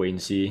 you just gotta wait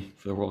and see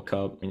for the World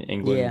Cup. I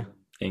mean,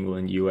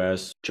 England,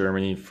 U.S.,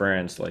 Germany,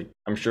 France. Like,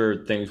 I'm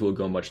sure things will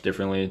go much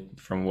differently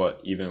from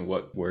what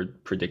we're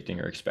predicting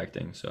or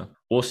expecting. So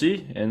we'll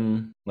see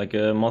in like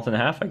a month and a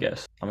half, I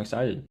guess. I'm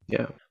excited.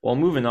 Yeah. Well,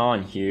 moving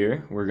on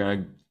here, we're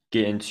gonna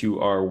get into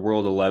our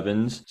World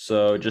 11s.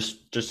 So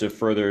just to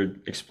further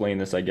explain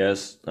this, I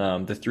guess,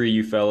 the three of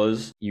you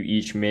fellas, you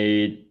each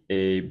made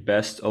a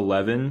best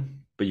 11,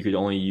 but you could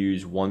only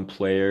use one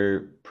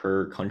player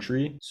per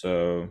country.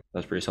 So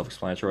that's pretty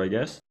self-explanatory, I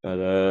guess.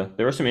 But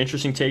there are some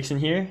interesting takes in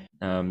here,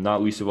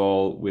 not least of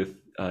all with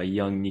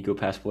young Niko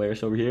Pass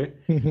players over here.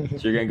 So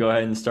you're going to go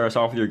ahead and start us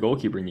off with your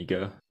goalkeeper,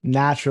 Niko.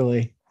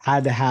 Naturally,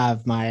 had to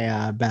have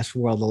my best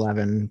World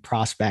 11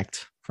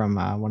 prospect from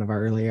one of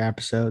our earlier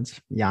episodes,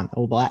 Jan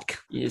Oblak.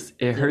 Yes,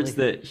 it hurts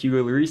that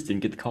Hugo Lloris didn't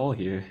get the call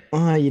here.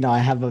 You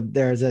know,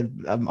 there's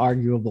an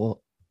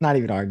arguable not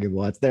even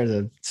arguable. There's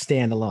a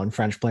standalone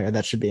French player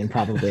that should be in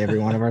probably every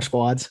one of our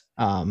squads,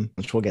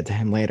 which we'll get to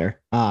him later.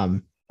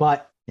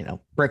 But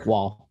brick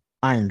wall,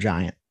 Iron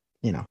Giant,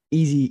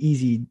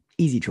 easy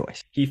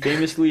choice. He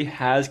famously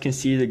has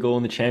conceded a goal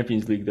in the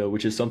Champions League, though,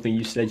 which is something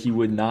you said he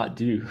would not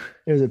do.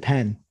 It was a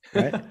pen,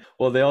 right?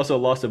 Well, they also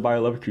lost to Bayer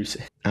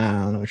Leverkusen. I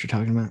don't know what you're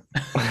talking about.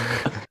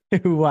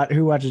 Who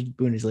watches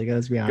Bundesliga?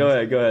 Let's be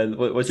honest. Go ahead.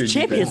 What's your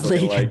Champions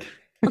defense looking League?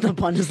 like? The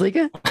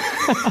Bundesliga?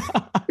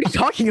 What are you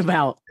talking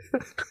about?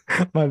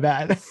 My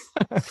bad.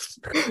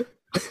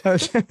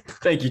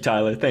 Thank you,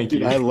 Tyler. Thank you.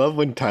 Dude, I love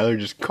when Tyler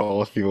just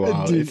calls people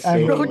out. Dude, It's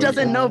I so know. Who my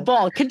doesn't God. know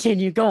ball?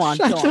 Continue. Go on.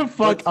 Shut go the on.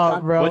 fuck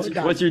up, bro.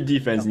 What's your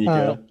defense,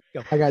 Nico?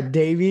 I got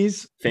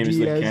Davies,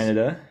 Famously Diaz,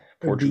 Canada,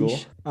 Portugal.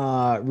 Dish,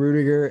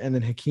 Rudiger, and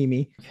then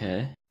Hakimi.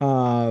 Okay.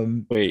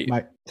 Wait,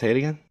 say it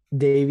again?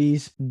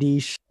 Davies,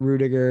 Dish,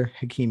 Rudiger,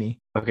 Hakimi.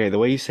 Okay, the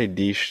way you say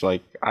Dish,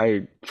 like,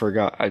 I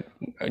forgot. I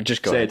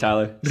just go Say ahead. it,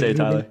 Tyler. Say it,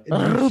 Tyler.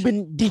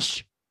 Ruben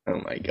Dish.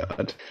 Oh my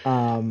God.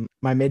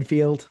 My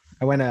midfield,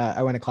 I went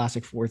a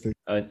classic 4-3.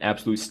 An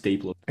absolute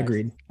staple.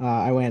 Agreed.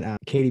 I went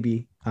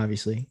KDB,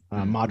 obviously,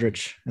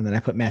 Modric, and then I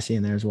put Messi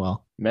in there as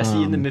well.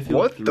 Messi in the midfield.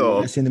 What three. the-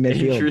 Messi in the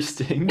midfield.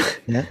 Interesting.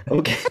 Yeah.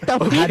 Okay. the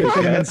I had to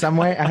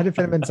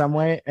fit him fuck? in some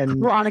way.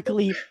 And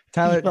Chronically,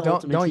 Tyler, FIFA don't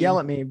Ultimate yell Team.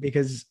 at me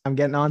because I'm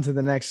getting on to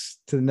the next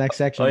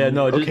section. Oh yeah,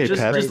 no, Okay, just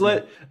Pat.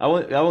 let I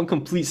want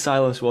complete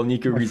silence while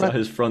Nico My reads front- out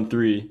his front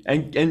three.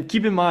 And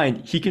keep in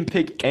mind, he can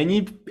pick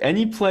any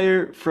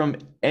player from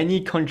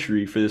any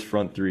country for this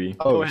front three.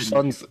 Go Oh, ahead,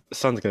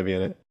 Son's gonna be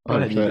in it. Go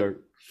ahead, 100%. Nico.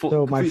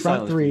 So my complete front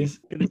silence, three, please.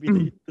 Gonna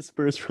be the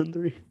Spurs front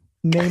three.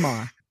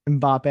 Neymar,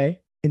 Mbappe,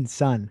 and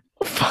Son.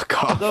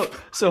 Fuck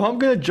off. So I'm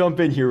gonna jump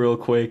in here real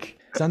quick.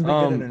 Son's been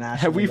good internationally.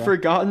 Have we bro.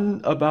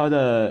 forgotten about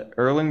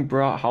Erling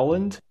Braut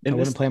Haaland? I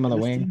wouldn't play him on the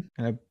wing,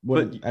 and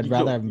I'd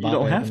rather have you Mbappe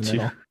don't up have in the to.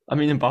 middle. I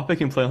mean, Mbappe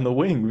can play on the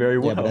wing very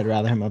well. Yeah, but I'd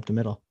rather him up the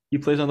middle. He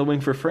plays on the wing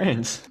for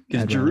France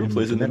because I'd rather him Giroud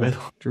plays up in the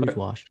middle. Drew's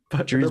washed.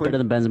 But Drew's Erling, better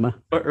than Benzema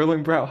but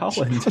Erling Braut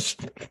Haaland.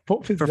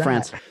 What was for that?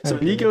 France. So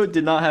Okay. Nico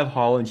did not have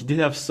Holland. He did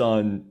have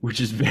Son, which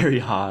is very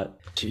hot.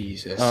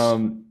 Jesus. I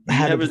You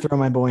had didn't to have, throw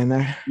my boy in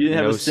there. you didn't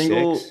have No a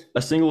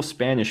six. single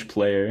Spanish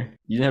player.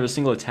 You didn't have a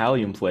single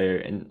Italian player,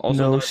 and also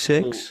No not a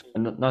single- six.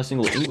 not a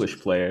single English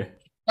player,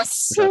 which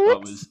I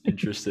thought was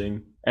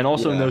interesting. And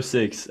also Yeah. no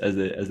six, as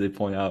they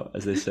point out,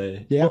 as they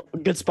say. Yeah.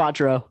 Good spot,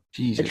 Dro. I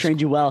Jesus. trained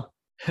you well.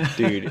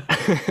 Dude.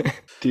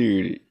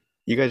 Dude.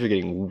 You guys are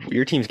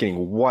your team's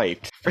getting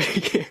wiped.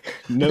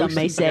 No Some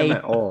may CM say-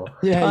 at all.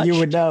 Yeah, you Touch.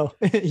 would know.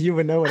 You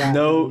would know what happened.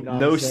 No, You know,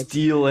 no six.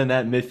 steal in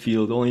that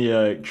midfield. Only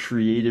a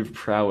creative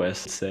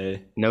prowess. I'd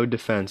say. No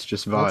defense,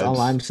 just vibes. That's all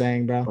I'm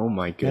saying, bro. Oh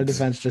my No goodness.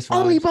 defense, just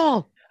Volley vibes.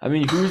 ball. I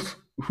mean,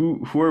 who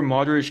are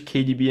Modric,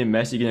 KDB, and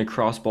Messi gonna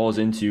cross balls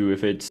into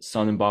if it's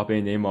Son, Mbappe,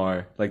 and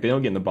Neymar? Like they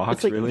don't get in the box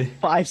It's like really.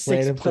 5-6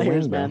 Played up the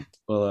players, wing, bro. man.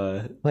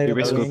 Well, Played You're up the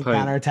basically wing, playing-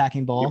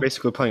 counter-attacking ball. You're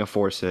basically playing a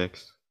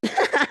 4-6.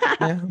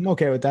 Yeah, I'm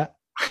okay with that.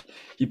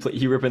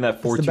 he ripping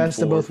that 4-2-4 It's the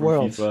best of both from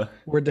worlds. FIFA.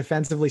 We're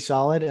defensively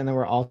solid, and then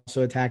we're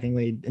also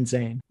attackingly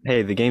insane.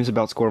 Hey, the game's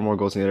about scoring more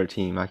goals than the other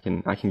team. I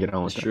can get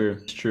on with It's that. true.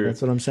 It's true.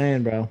 That's what I'm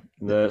saying, bro.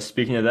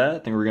 Speaking of that, I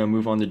think we're gonna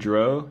move on to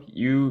Dro.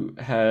 You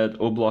had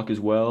Oblak as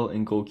well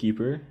in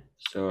goalkeeper.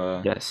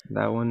 So Yes,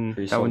 that one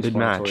pretty did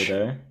self-explanatory match.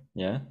 there.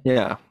 Yeah.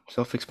 Yeah,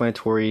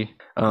 self-explanatory.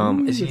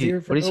 Ooh, Is it's he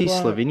here for what is he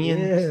Oblak.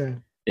 Slovenian?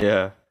 Yeah.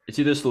 Yeah. It's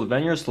either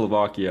Slovenia or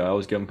Slovakia. I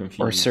always get them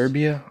confused. Or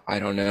Serbia? I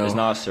don't know. It's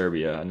not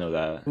Serbia. I know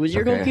that. Who's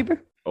your Okay.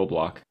 goalkeeper?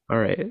 Oblak. All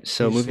right.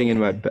 So He's moving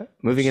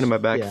into my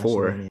back Yeah,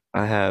 four, Slovenia.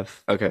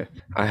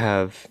 I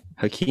have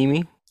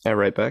Hakimi at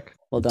right back.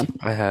 Well done.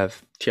 I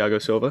have Thiago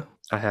Silva.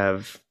 I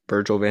have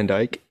Virgil van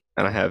Dijk,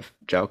 and I have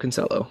João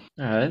Cancelo.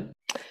 All right.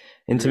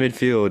 Into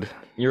midfield,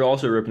 You're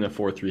also ripping a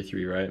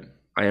 4-3-3, right?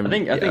 I am. I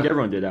think yeah.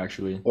 everyone did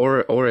actually.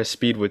 Or as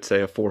Speed would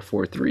say, a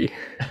 4-4-3.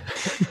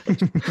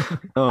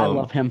 I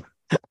love him.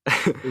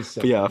 He's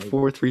so But yeah, funny.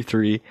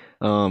 4-3-3.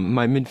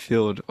 My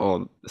midfield.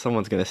 Oh,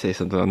 someone's gonna say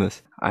something on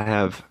this. I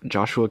have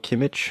Joshua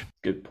Kimmich.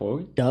 Good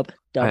point. Dub.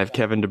 I have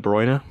Kevin De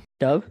Bruyne,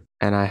 Dub.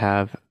 and I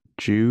have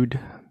Jude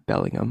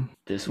Bellingham.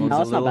 This No, one's a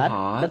that's not little bad.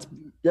 hot.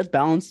 That's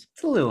balanced.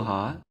 It's a little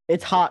hot.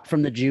 It's hot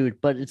from the Jude,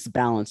 but it's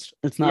balanced.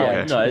 It's not Yeah,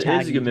 like no, it is a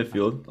attacking. good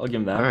midfield. I'll give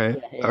him that. All right,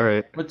 Yeah, yeah. all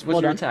right. What's Well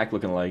your done. attack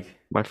looking like?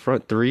 My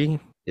front three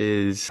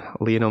is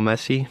Lionel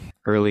Messi,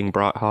 Erling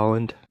Braut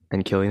Haaland,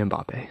 and Kylian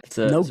Mbappe. It's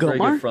a very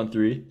Gomar? good front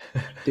three.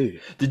 Dude,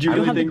 Did you I don't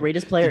really have the think?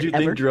 greatest player Did you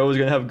ever. think Dro was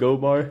gonna have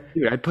Gomar?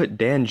 dude, I'd put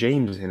Dan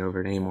James in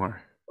over Neymar.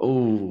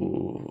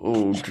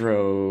 Oh,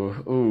 Dro.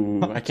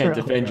 Oh, I can't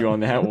Dro, defend you on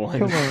that one.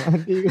 Come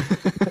on, dude.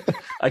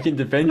 I can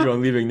defend you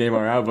on leaving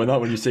Neymar out, but not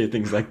when you say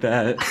things like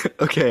that.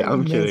 Okay, I'm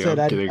Man kidding. said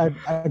I'm kidding.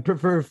 I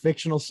prefer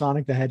fictional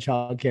Sonic the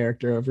Hedgehog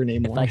character over If I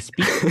Neymar.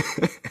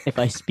 speak, if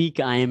I speak,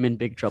 I am in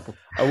big trouble.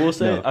 I will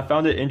say, No. I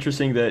found it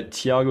interesting that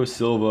Thiago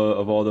Silva,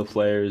 of all the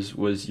players,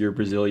 was your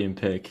Brazilian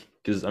pick.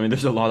 Because, I mean,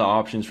 there's a lot of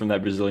options from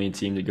that Brazilian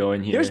team to go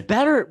in here. There's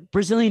better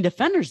Brazilian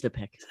defenders to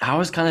pick. I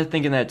was kind of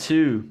thinking that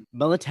too.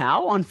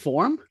 Militao on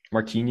form.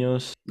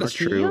 Marquinhos. That's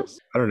true. Marquinhos?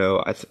 I don't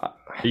know.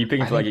 You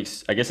picking for I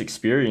guess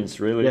experience,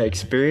 really. Yeah,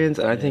 experience,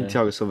 and I think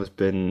Yeah. Thiago Silva's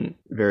been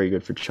very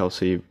good for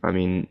Chelsea. I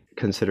mean,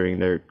 considering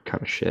they're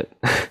kind of shit.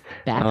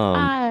 Back Um,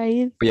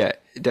 five. But yeah,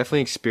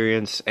 definitely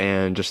experience,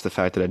 and just the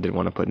fact that I didn't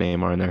want to put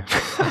Neymar in there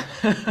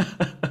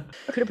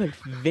I could have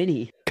picked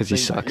Vinny. because he But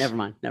sucks. Never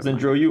mind. Never mind.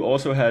 Zendro, you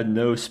also had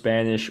no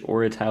Spanish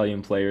or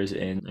Italian players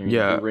in. I mean,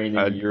 Yeah, the reigning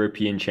I'd-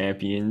 European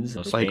champions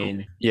of Like,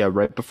 Spain. yeah,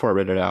 right before I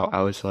read it out,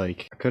 I was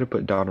like, I could have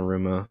put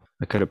Donnarumma.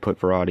 I could have put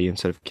Verratti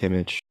instead of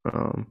Kimmich.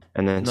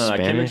 And then No,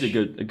 Spanish.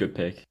 Kimmich's a good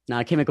pick.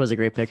 Nah, Kimmich was a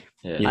great pick.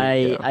 Yeah.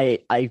 Yeah.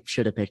 I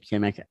should have picked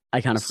Kimmich.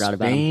 I kind of forgot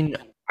about him. Spain,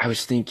 I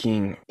was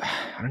thinking,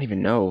 I don't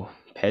even know.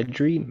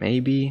 Pedri,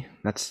 maybe.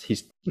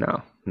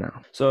 No.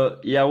 So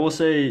yeah, we'll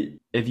say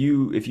if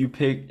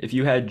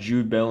you had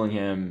Jude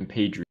Bellingham and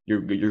Pedri,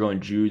 you're going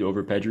Jude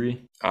over Pedri.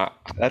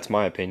 That's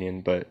my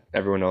opinion, but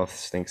everyone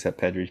else thinks that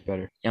Pedri's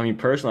better. I mean,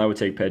 personally, I would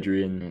take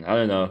Pedri, and I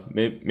don't know.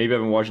 Maybe I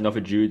haven't watched enough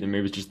of Jude, and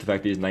maybe it's just the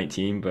fact that he's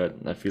 19. But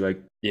I feel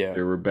like Yeah,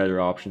 there were better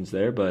options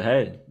there. But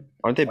hey,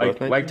 aren't they both?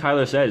 like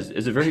Tyler says,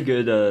 it's a very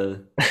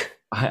good.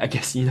 I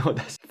guess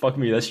that's fuck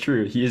me. That's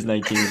true. He is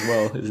 19 as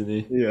well, isn't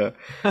he? Yeah.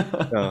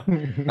 No.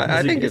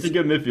 I think it's a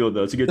good midfield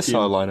though. It's a good it's a team.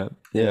 solid lineup.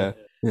 Yeah.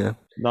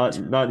 Not It's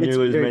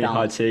nearly as very many hot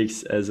balanced.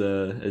 takes as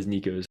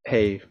Niko's.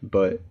 Hey,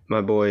 but my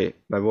boy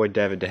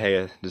David De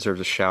Gea deserves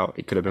a shout.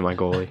 He could have been my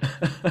goalie.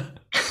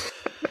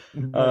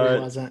 But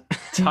it wasn't.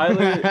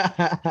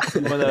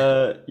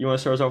 Tyler, you wanna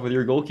start us off with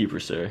your goalkeeper,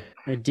 sir?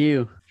 I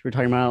do. We're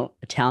talking about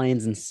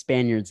Italians and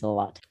Spaniards a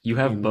lot. You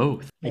have And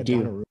both. I Yeah,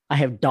 do. Donnarumma. I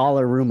have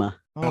Dollaruma.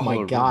 Oh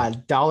my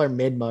God, dollar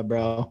midma,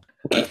 bro.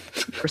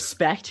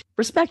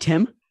 Respect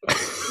him.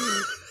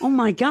 Oh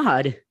my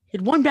God. He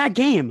had one bad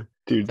game.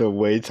 Dude, the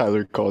way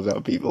Tyler calls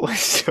out people is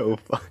so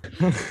fun.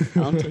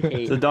 I'll take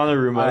eight. So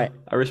Donnarumma, All right.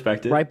 I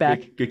respect it. Right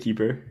back. Good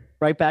keeper.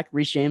 Right back,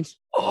 Reece James.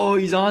 Oh,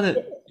 he's on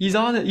it. He's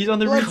on it. He's on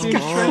the Let's Reece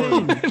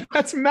go. train.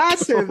 That's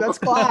massive. That's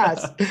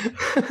class.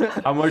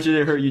 How much did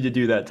it hurt you to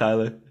do that,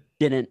 Tyler?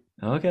 Didn't.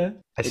 Okay.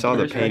 I saw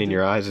the pain in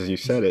your eyes as you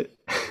said it.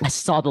 I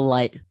saw the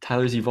light.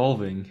 Tyler's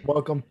evolving.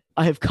 Welcome.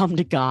 I have come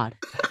to God.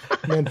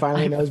 Man I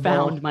finally knows have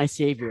found ball. my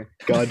savior.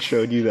 God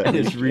showed you that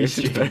It's Reece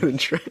is better than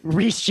Trent.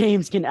 Reece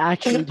James can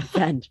actually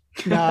defend.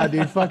 Nah,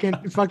 dude,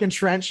 fucking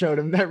Trent showed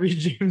him that Reece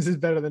James is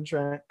better than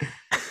Trent.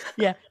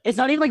 Yeah, it's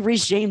not even like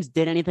Reece James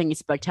did anything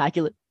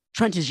spectacular.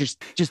 Trent is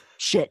just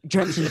shit.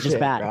 Trent is just Shit,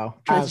 bad. bro.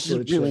 Trent is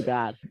Absolute just really shit.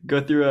 bad.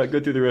 Go through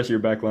the rest of your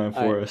back line for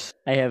All right. us.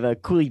 I have a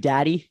Cooley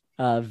Daddy,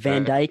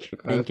 Van Dyke,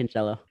 and Okay.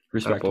 Cancelo.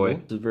 Respectable. boy.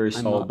 It's a very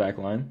I'm solid up. back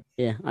line.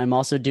 Yeah, I'm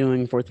also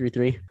doing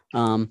 4-3-3.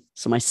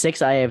 So my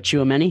 6, I have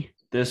Chouameni.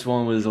 This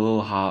one was a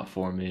little hot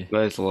for me.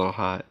 That is a little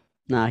hot.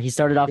 Nah, he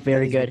started off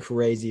very He's been good,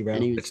 Crazy, bro.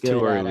 and he was It's good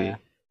too at, early.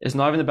 It's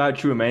not even about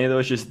Chouameni though.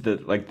 It's just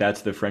that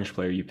that's the French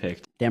player you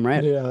picked. damn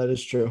right. Yeah, that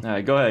is true. All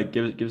right, go ahead.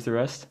 Give us the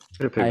rest.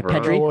 Should have Alright,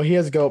 picked Pedri. Oh, well, he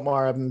has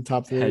Goatmar up in the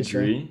top 3. so-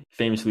 Pedri,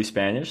 famously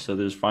Spanish. So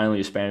there's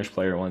finally a Spanish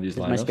player in one of these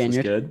There's lineups. my That's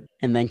Spaniard. good.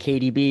 And then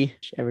KDB,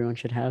 which everyone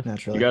should have.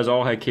 Naturally. You guys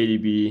all had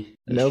KDB.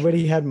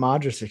 Nobody had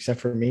Modric except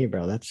for me,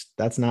 bro.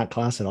 That's not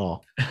class at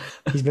all.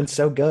 He's been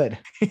so good.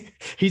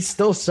 He's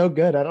still so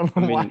good. I don't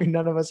know why mean,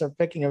 none of us are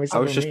picking him. I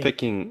except was for just me.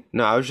 picking.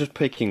 No, I was just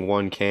picking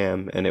one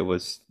Cam, and it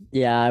was.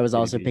 Yeah, I was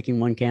also KDB. picking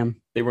one Cam.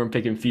 They weren't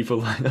picking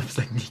FIFA lineups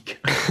like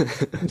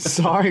Niko.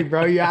 Sorry,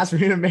 bro. You asked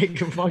me to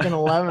make a fucking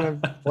 11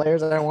 of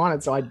players that I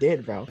wanted, so I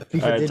did, bro.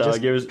 FIFA All right, did Tyler,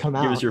 just give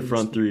us your and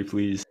front three,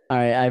 please. All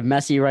right, I have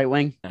Messi right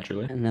wing,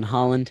 Naturally. and then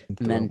Holland,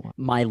 and then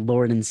my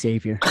Lord and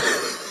Savior.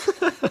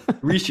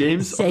 Reece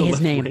James. Say on the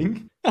his left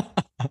name. wing.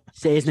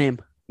 Say his name.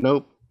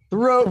 Nope.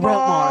 Throat Throatmar.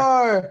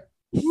 bar.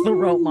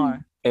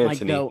 Throatmar. My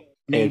Anthony. goat.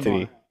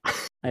 Anthony. Neymar.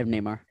 I have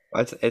Neymar.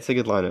 It's a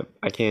good lineup.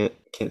 I can't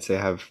say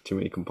I have too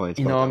many complaints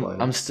You know, about that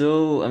lineup. I'm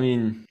still. I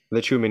mean,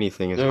 The Chouameni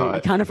thing is No, hot. I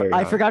kind of very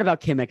I hot. forgot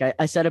about Kimmich.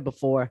 I said it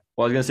before.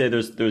 well, I was gonna say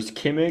there's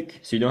Kimmich,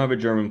 so you don't have a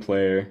German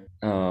player.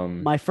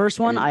 My first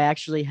one, I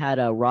actually had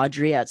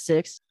Rodri at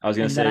 6, I was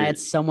gonna and say then I had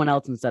someone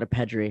else instead of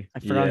Pedri. I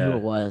forgot who Yeah.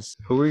 it was.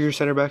 Who were your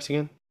center backs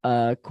again?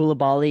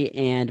 Koulibaly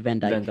and Van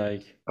Dijk. Van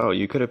Dijk. Oh,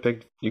 you could have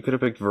picked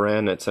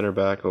Varane at center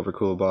back over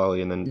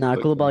Koulibaly, and then Nah,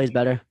 Koulibaly's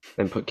better.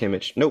 put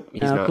Kimmich. Nope,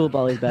 he's No, not.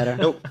 Koulibaly's better.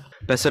 Nope.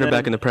 Best center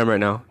back in the Prem right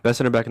now. Best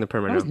center back in the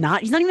Prem No, right he's now.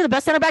 not. He's not even the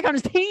best center back on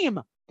his team.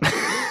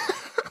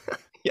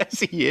 Yes,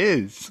 he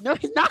is. No,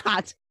 he's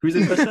not. Who's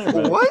the best center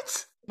back?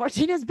 What?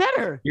 Martinez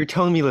better. You're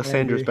telling me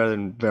Lissandro's agree. better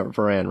than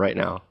Varane right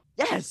now?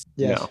 Yes.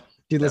 Yes. No.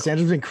 Dude, No.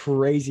 Lissandra's been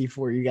crazy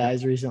for you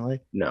guys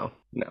recently. No.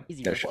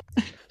 Easy. No shot.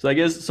 So I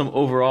guess some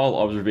overall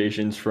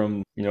observations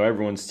from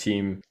everyone's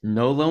team.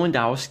 No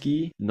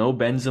Lewandowski, no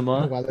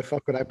Benzema. Why the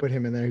fuck would I put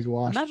him in there? He's I'm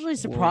washed. actually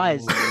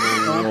surprised.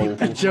 Whoa.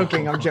 I'm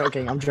joking.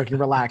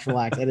 Relax.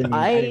 I didn't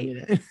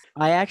mean it.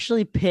 I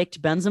actually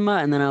picked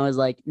Benzema, and then I was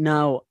like,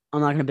 no, I'm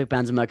not gonna pick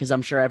Benzema because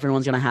I'm sure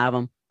everyone's gonna have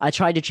him. I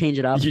tried to change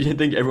it up. You didn't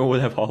think everyone would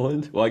have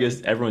Holland? Well, I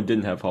guess everyone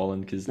didn't have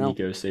Holland because No.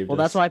 Nico saved Well,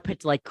 us. that's why I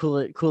picked like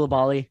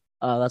Koulibaly.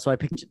 That's why I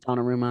picked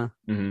Donnarumma.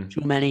 Mhm.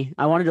 Too many.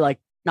 I wanted to like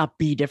not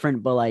be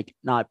different, but like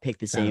not pick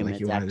the Sounded same like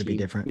you exact wanted to be team.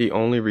 different. The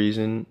only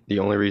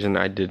reason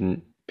I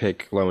didn't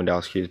pick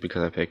Lewandowski is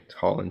because I picked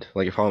Holland.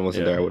 Like if Holland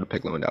wasn't Yeah. there, I would have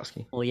picked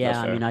Lewandowski. Well, yeah,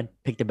 That's I mean, fair. I'd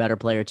pick the better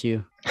player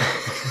too.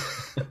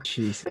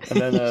 Jeez. And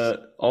then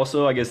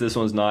also, I guess this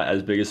one's not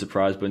as big a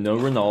surprise, but no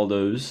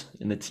Ronaldos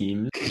in the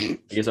team. I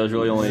guess I was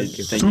really only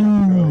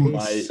thinking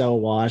He's so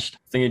washed.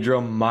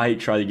 Joe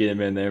might try to get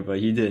him in there, but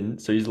he didn't.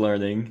 So he's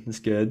learning. It's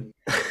good.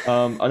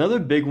 Another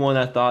big one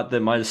I thought that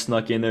might have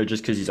snuck in there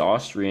just because he's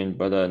Austrian,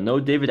 but no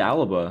David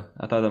Alaba.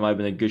 I thought that might have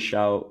been a good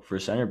shout for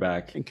center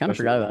back. I kind of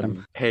forgot about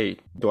him. Hey,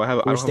 I don't have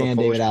a Understand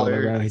Polish David Alaba,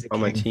 player bro. He's a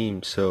on my king.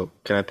 team, so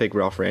can I pick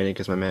Ralph Rangnick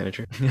as my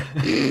manager?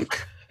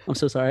 I'm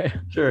so sorry.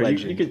 Sure, you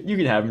Legend.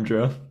 can have him,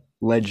 Joe.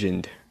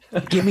 Legend.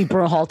 Give me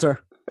Berhalter.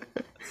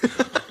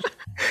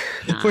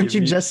 Weren't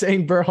you just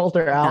saying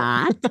Berhalter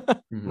out?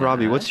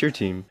 Robbie, what's your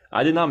team?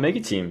 I did not make a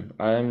team.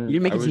 You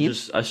didn't make a team?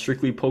 I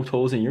strictly poked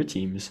holes in your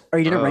teams. Or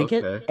you didn't Oh, rank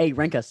it? okay. Hey,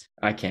 rank us.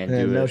 I can't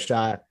And do no it.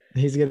 shot.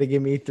 He's gonna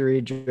give me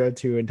 3, Joe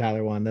 2, and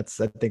Tyler 1. I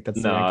think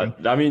that's the Nah,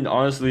 ranking. I mean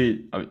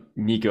honestly,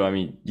 Nico.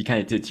 You kind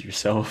of did it to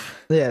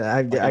yourself. Yeah,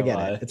 I gonna get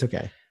lie. it. It's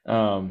okay.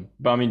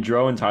 But I mean,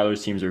 Drew and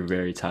Tyler's teams are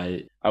very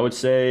tight. I would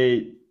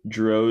say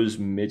Drew's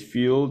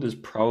midfield is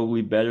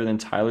probably better than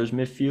Tyler's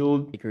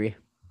midfield.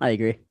 I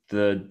agree.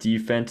 The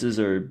defenses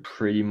are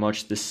pretty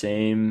much the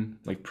same,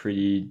 like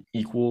pretty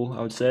equal,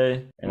 I would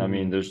say. And I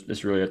mean,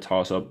 there's really a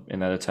toss-up in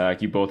that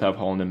attack. You both have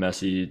Holland and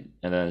Messi,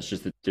 and then it's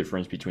just the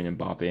difference between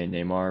Mbappe and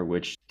Neymar,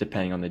 which,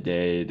 depending on the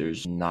day,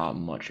 there's not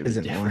much of a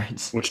Isn't more.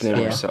 difference. Which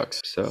Neymar Yeah.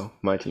 sucks, so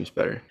my team's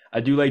better.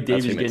 I do like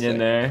That's Davies what getting in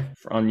they there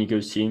on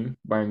Nico's team.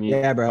 Bayern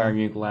Munich, Yeah, bro. Bayern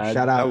Munich lad.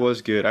 Shout That out.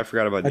 was good. I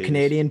forgot about A Davies.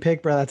 Canadian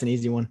pick, bro. That's an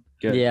easy one.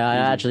 Good. Yeah, I Easy.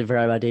 actually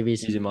forgot about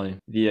Davies. Easy money.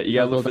 Yeah, you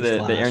gotta look for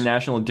Little the slash.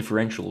 international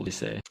differential, they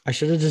say. I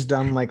should have just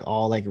done like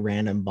all like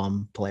random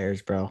bum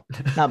players, bro.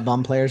 Not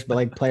bum players, but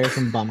like players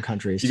from bum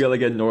countries. You got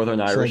like a Northern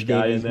So, Irish like,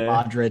 guy Davies, in there.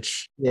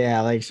 Modric.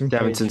 Yeah, like some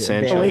Davinson crazy shit.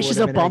 Sanchez. Bale Croatia's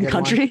a would've been bomb good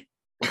one. country?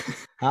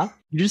 Huh?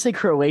 You just say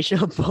Croatia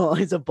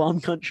is a bomb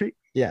country?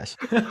 Yes.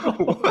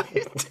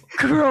 What?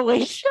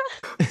 Croatia?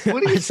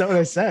 What are you, That's what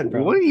I said,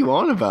 bro. what are you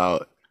on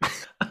about?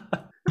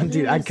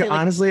 Dude, I say, like-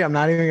 honestly, I'm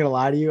not even gonna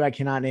lie to you. I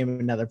cannot name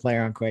another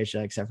player on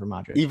Croatia except for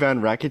Modric.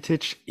 Ivan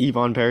Rakitic?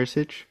 Ivan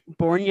Perisic?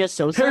 Borja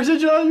Sosa?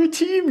 Perisic on your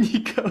team,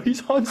 Nico.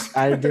 He's on.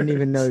 I didn't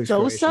even know he was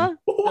Sosa?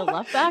 The What?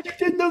 left back? You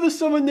didn't know there's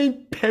someone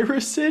named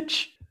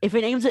Perisic? If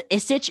it names it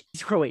Isic,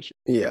 it's Croatian.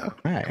 Yeah.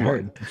 All right, Come on.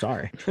 heard. I'm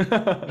sorry.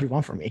 What do you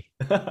want from me?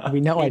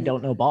 We know I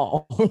don't know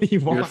ball. What do you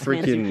Your want?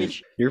 fantasy freaking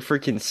pitch. your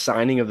freaking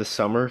signing of the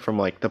summer from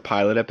like the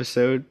pilot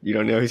episode. You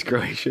don't know he's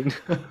Croatian.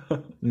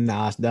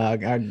 Nah,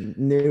 dog. Our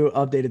new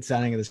updated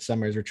signing of the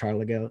summer is Richard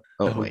Legault.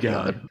 Oh, Oh, my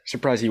God. god.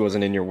 Surprised he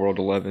wasn't in your World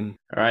 11.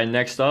 All right,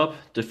 next up,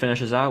 to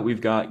finish us out,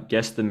 we've got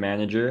Guess the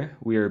Manager.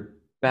 We are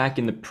back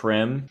in the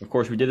Prem. Of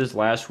course, we did this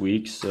last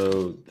week,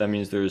 so that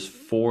means there's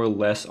 4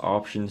 less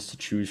options to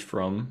choose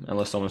from,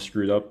 unless someone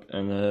screwed up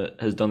and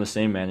has done the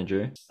same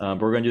manager. But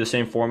we're going to do the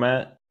same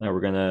format. We're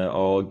going to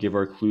all give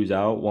our clues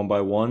out one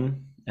by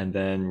one, and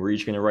then we're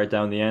each going to write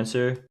down the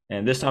answer.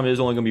 And this time, there's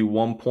only going to be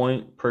 1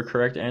 point per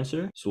correct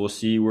answer. So we'll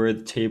see where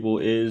the table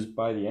is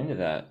by the end of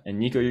that. And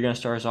Nico, you're going to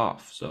start us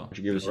off. So why don't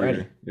you give us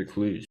Alrighty. your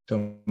clues.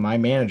 So my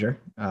manager,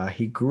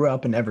 he grew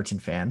up an Everton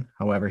fan.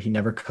 However, he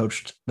never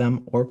coached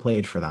them or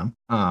played for them.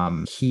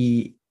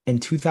 He in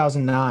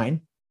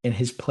 2009, in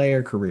his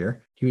player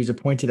career, he was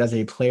appointed as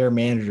a player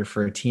manager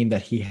for a team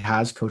that he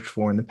has coached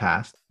for in the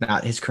past,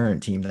 not his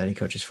current team that he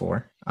coaches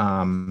for.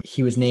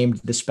 He was named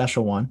the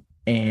special one,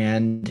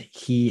 and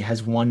he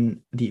has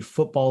won the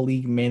Football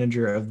League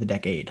Manager of the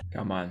Decade.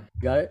 Come on.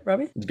 Got it,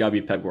 Robbie? It's got to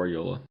be Pep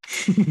Guardiola.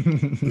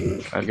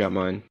 Do I've got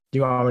mine.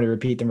 you want me to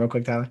repeat them real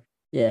quick, Tyler?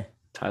 Yeah.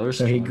 Tyler.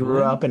 So he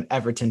grew up an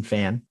Everton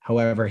fan.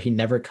 However, he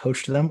never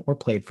coached them or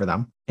played for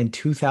them. In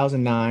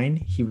 2009,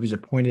 he was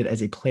appointed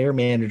as a player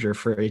manager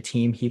for a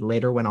team he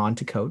later went on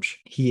to coach.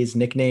 His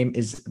nickname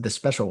is the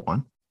Special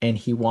One, and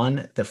he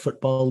won the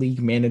Football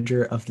League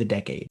Manager of the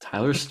Decade.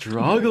 Tyler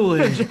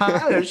struggling.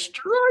 Tyler The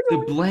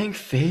struggling. blank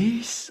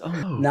face. Oh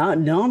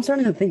No, I'm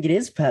starting to think it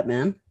is Pep,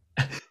 man.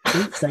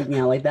 Don't psych me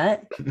out like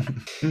that.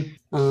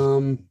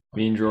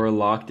 Me and Drew are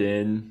locked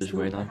in, just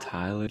waiting on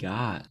Tyler.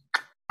 God.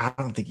 I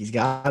don't think he's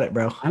got it,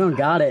 bro. I don't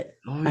got it.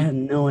 Oh, I have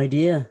no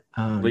idea.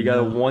 we got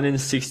a no. 1 in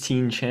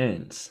 16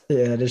 chance.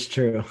 Yeah, that is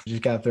true.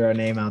 Just gotta throw a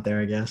name out there,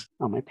 I guess.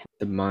 Oh, my pen.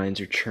 The minds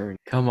are churned.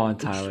 Come on,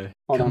 Tyler.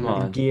 Hold Come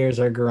on. on. Gears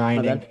are My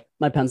grinding. bad.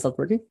 My pen stopped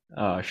working.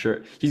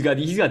 Sure. He's got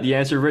the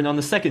answer written on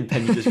the second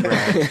pen you just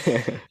grabbed.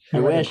 I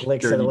And when it wish.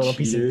 clicks and a Dirty little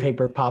piece cheater. of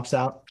paper pops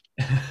out.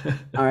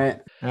 All right.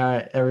 All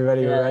right,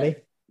 everybody, Yeah. ready?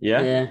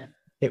 Yeah? Yeah.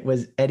 It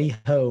was Eddie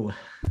Ho.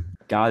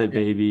 Got it,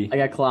 baby. I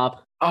got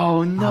Klopp.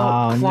 Oh no.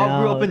 Oh, Klopp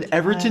grew no, up an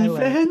Everton Tyler.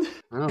 fan?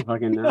 I don't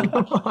fucking know.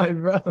 Come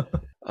on, bro.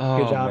 Oh,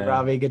 Good job, man.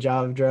 Robbie. Good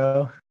job,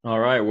 Dro. All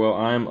right, well,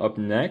 I'm up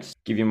next.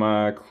 Give you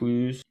my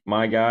clues.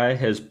 My guy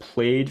has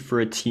played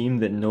for a team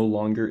that no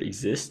longer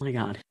exists. Oh my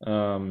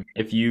God.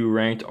 If you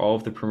ranked all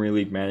of the Premier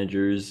League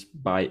managers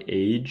by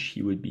age,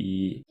 he would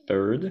be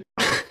third.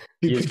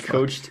 He has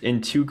coached in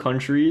 2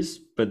 countries,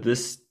 but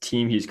this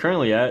team he's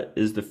currently at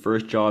is the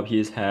first job he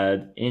has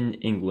had in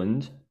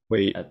England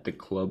Wait, at the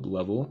club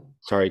level.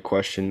 Sorry,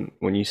 question.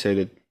 When you say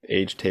the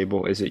age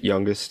table, is it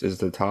youngest is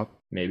the top?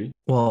 Maybe.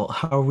 Well,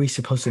 how are we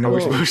supposed to know? How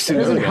are we which supposed to It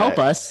know doesn't that? help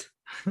us.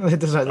 Sorry.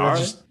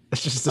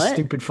 That's just a What?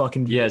 stupid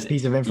fucking Yes,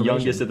 piece of information.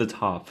 youngest at the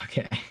top.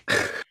 Okay.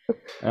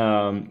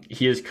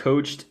 He has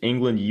coached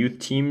England youth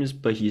teams,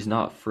 but he's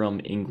not from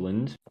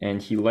England,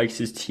 and he likes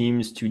his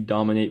teams to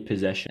dominate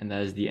possession. And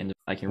that is the end.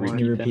 I can Can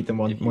you repeat repeat them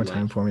one if you more like.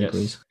 time for me, Yes.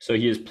 please? So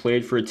he has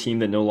played for a team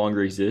that no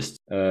longer exists.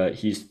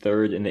 He's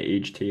third in the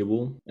age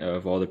table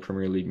of all the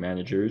Premier League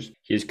managers.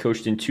 He has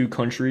coached in 2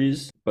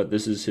 countries, but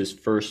this is his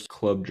first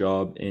club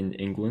job in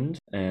England.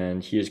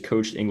 And he has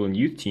coached England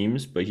youth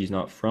teams, but he's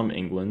not from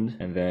England.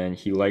 And then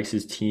he likes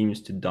his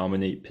teams to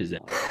dominate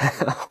possession.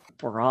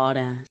 Broad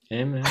ass.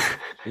 Hey, man.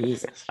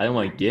 Jesus. I don't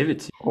want to give it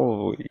to you.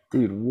 Holy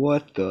dude,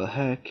 what the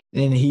heck?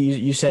 And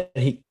you said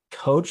he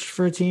coached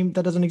for a team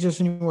that doesn't exist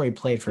anymore. Or he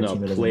played for a No,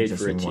 team that doesn't played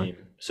exist for a anymore. team.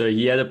 So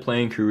he had a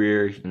playing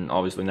career and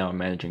obviously now a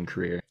managing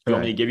career. Do you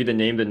want me to Right. give you the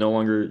name that no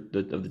longer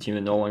of the team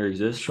that no longer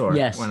exists? Sure.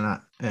 Yes. Why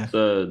not? Yeah.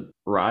 The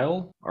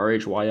Ryle,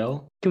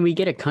 RHYL. Can we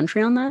get a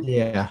country on that?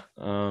 Yeah.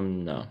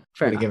 No.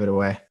 Fair Gotta enough. give it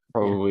away.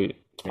 Probably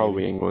it's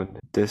probably England.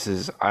 This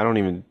is I don't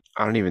even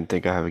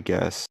think I have a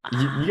guess.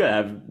 You gotta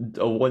have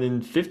a 1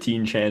 in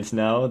 15 chance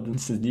now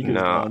since Niko's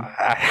No. gone.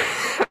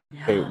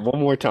 Okay, one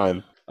more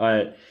time. All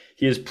right.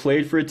 He has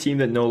played for a team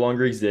that no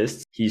longer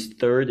exists. He's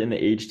third in the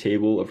age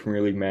table of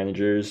Premier League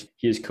managers.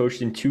 He has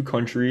coached in 2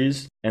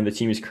 countries, and the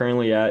team he's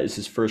currently at is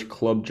his first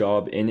club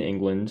job in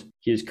England.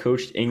 He has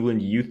coached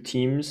England youth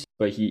teams,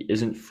 but he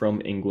isn't from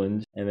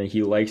England. And then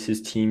he likes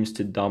his teams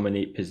to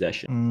dominate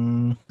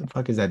possession. The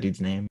fuck is that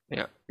dude's name?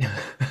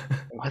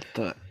 What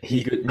the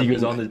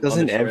Niko's on the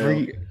doesn't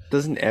trail.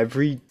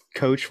 every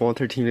coach want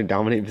their team to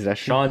dominate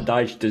possession? Sean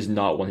Dyche does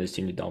not want his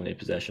team to dominate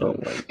possession. Oh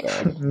my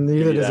god.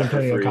 Neither do does that for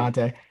Antonio free.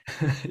 Conte.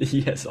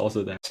 Yes,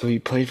 also that. So he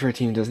played for a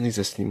team that doesn't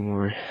exist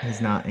anymore.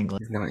 He's not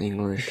England. He's not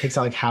English. Takes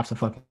out like half the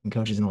fucking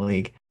coaches in the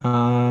league.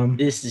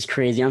 This is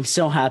crazy. I'm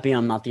so happy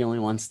I'm not the only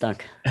one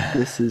stuck.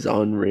 This is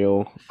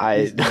unreal.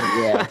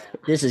 Yeah.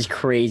 This is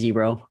crazy,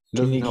 bro.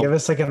 Can you give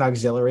us like an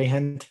auxiliary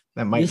hint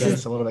that might This get is-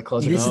 us a little bit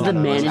closer? this to is the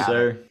what man- happened?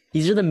 Sir.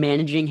 These are the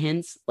managing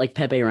hints, like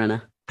Pepe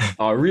Reina.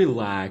 Oh,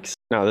 relax.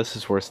 No, this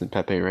is worse than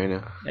Pepe right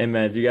now. Hey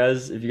man, if you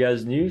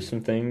guys knew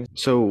some things,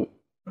 So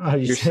Oh,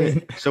 you're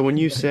saying so when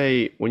you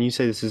say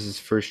this is his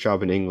first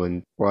job in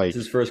England, like it's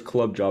his first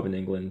club job in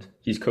England.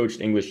 He's coached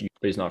English,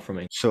 but he's not from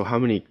England. so how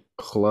many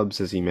clubs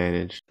has he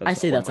managed? I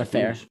say one that's of a my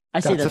fair. clues. I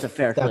say that's a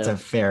fair clue. That's a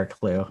fair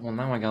clue. Well,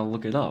 now I gotta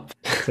look it up.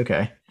 It's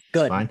okay.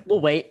 Good. fine.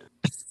 We'll wait.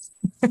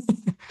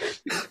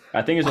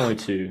 I think it's only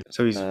 2.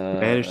 So he's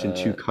managed in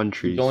 2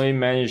 countries. He's only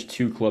managed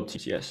 2 club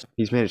teams. Yes.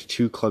 He's managed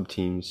 2 club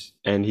teams,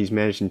 and he's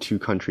managed in 2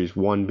 countries,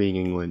 one being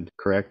England,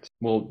 correct?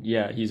 Well,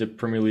 yeah, he's a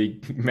Premier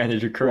League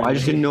manager Well, currently. I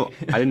just didn't know.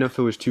 I didn't know if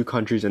it was 2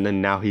 countries, and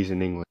then now he's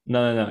in England.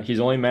 No. He's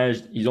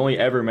only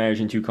ever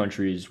managed in 2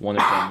 countries. One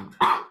of them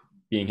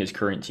being his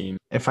current team.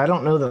 If I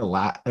don't know the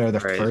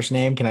Right. first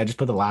name, can I just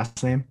put the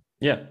last name?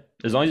 Yeah,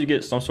 as long as you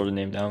get some sort of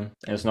name down,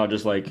 and it's not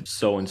just like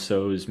so and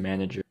so's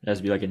manager. It has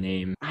to be like a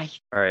name. I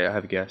All right, I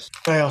have a guess.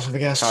 I also have a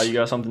guess. How you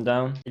got something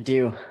down?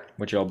 do.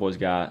 What y'all boys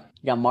got?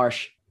 You got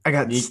Marsh. I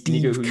got Nico,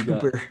 Steve who you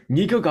got? Cooper.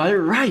 Nico got it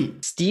right.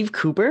 Steve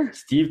Cooper?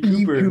 Steve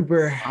Steve Cooper.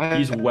 Cooper.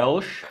 He's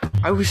Welsh.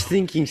 I was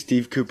thinking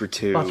Steve Cooper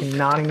too. Fucking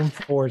Nottingham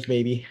Forest,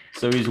 baby.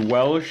 So he's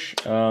Welsh.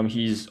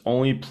 He's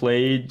only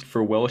played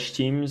for Welsh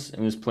teams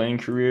in his playing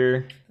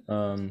career.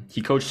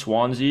 He coached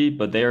Swansea,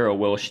 but they're a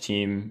Welsh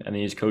team, and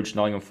then he's coached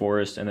Nottingham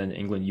Forest and then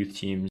England youth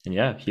teams. And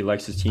yeah, he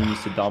likes his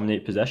teams to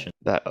dominate possession.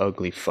 That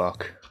ugly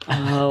fuck.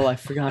 Oh, I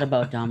forgot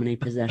about dominate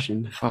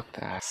possession. Fuck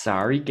that.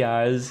 Sorry,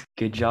 guys.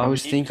 Good job. I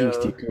was thinking Nico.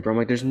 Steve Cooper. I'm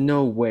like, there's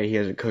no way he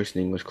hasn't coached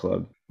an English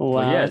club. Wow.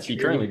 Well, yes, he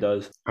currently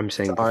does. I'm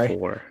saying Sorry.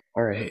 before.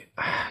 All right,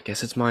 I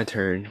guess it's my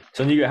turn.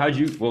 So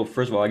Nico,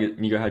 first of all,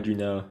 Nico, how'd you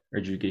know? Or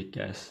did you get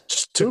guess?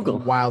 Just took a Google.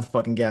 wild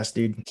fucking guess,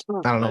 dude.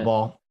 I don't know Right.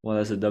 ball. Well,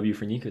 that's a W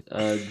for Nico.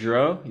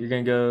 Dro, you're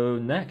gonna go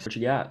next. What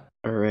you got?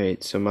 All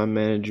right, so my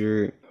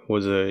manager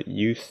was a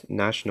youth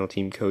national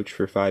team coach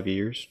for 5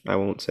 years. I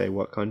won't say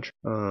what country.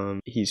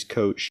 He's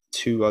coached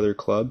 2 other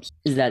clubs.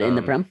 Is that in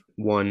the Prem?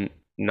 One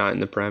not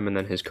in the Prem, and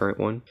then his current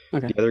one.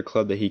 Okay. The other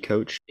club that he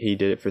coached, he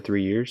did it for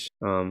 3 years.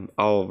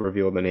 I'll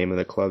reveal the name of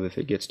the club if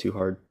it gets too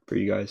hard for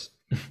you guys.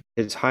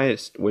 His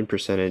highest win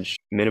percentage,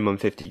 minimum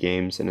 50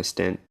 games in a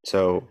stint.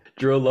 So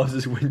Dro loves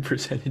his win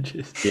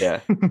percentages.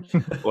 yeah,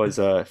 was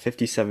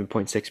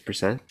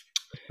 57.6%.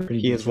 Pretty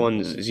He has decent.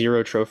 won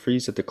 0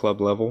 trophies at the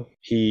club level.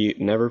 He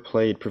never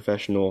played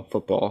professional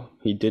football.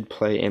 He did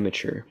play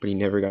amateur, but he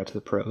never got to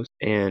the pros.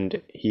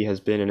 And he has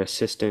been an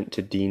assistant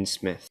to Dean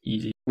Smith.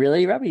 Easy.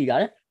 Really, Robbie? You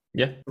got it?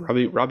 Yeah.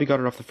 Robbie got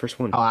it off the first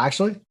one. Oh,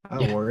 actually? Oh,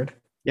 Yeah. word.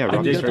 Yeah, I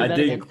Robbie did. started. I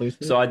did.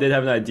 Inclusive? So I did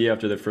have an idea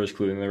after the first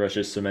clue, and the rest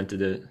just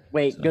cemented it.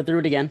 Wait, go through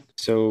it again.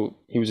 So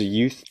he was a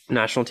youth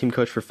national team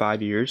coach for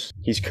 5 years.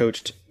 He's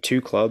coached 2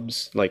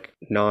 clubs, like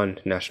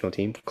non-national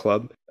team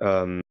club.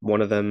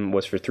 One of them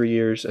was for 3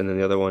 years, and then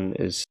the other one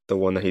is the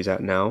one that he's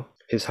at now.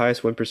 His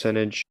highest win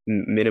percentage,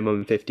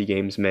 minimum 50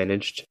 games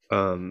managed,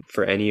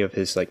 for any of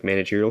his like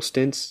managerial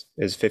stints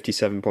is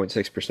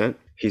 57.6%.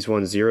 He's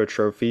won 0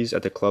 trophies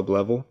at the club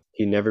level.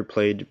 He never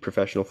played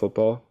professional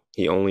football.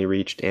 He only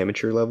reached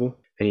amateur level,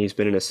 and he's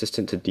been an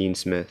assistant to Dean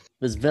Smith.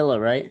 It was Villa,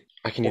 right?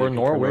 I can Or either confirm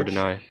nor Norwich.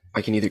 deny.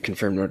 I can either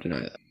confirm nor deny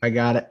that. I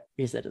got it.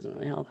 I guess that doesn't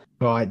really help.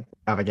 Well, I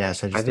have a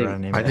guess. I just threw out a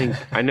name.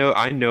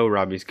 I know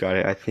Robbie's got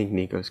it. I think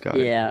Nico's got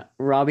it. Yeah,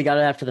 Robbie got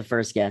it after the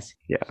first guess.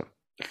 Yeah.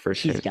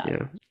 First He's hint, got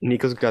it.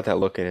 Nico's got that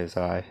look in his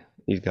eye.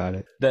 He's got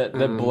it. The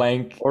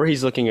blank, Or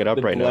he's looking it up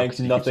the right now. blank 'cause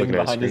he keeps nothing looking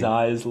at behind his screen.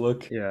 eyes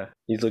look. Yeah.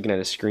 He's looking at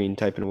his screen,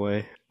 typing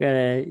away.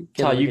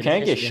 Tyler, you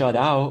can't get shut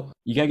out.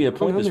 You gotta get a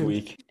point no, this no.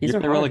 week. These You're are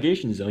in the hard.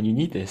 relegation zone. You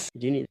need this.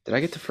 Do you need? Did I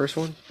get the first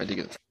one? I did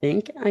get the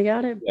Think I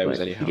got it. Yeah, it was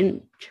but anyhow. You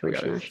didn't I choice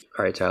got it. match.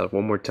 All right, Tyler,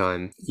 one more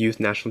time. Youth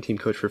national team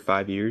coach for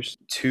 5 years,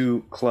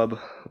 2 club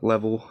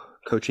level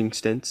coaching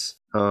stints.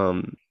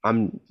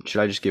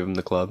 Should I just give him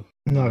the club?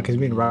 No, because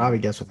me and Robbie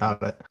guessed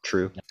without it.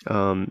 True.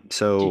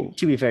 So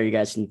To be fair, you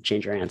guys can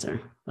change your answer.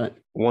 But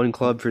one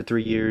club for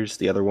 3 years,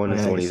 the other one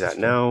is the one he's Nice. at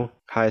now.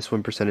 Highest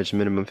win percentage,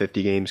 minimum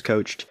 50 games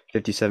coached,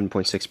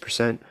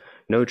 57.6%.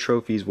 No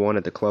trophies won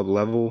at the club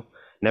level.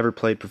 Never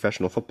played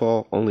professional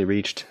football, only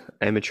reached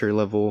amateur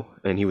level,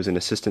 and he was an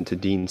assistant to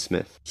Dean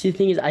Smith. see, the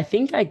thing is, I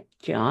think I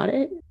got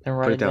it, And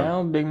write it it down.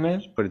 down, big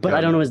man. Put it but down.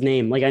 I don't know his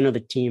name. Like I know the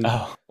team.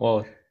 Oh,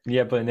 well,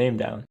 yeah, put a name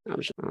down.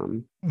 I'm just,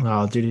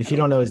 Oh, dude, if you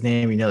don't know his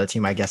name, you know the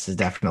team I guess is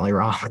definitely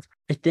wrong.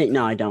 I think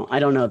no, I don't. I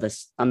don't know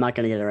this. I'm not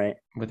gonna get it right.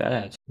 With that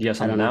at. You got I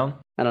something don't know. down?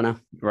 I don't know.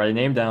 Write a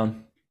name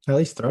down. At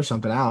least throw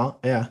something out.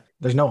 Yeah.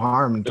 There's no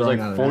harm in There's throwing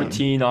like out a name.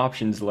 14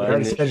 options You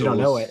already left. said you don't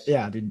know it.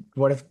 Yeah, dude.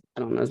 What if? I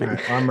don't know his All name.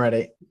 right, I'm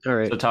ready. All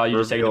right. So Tyler, you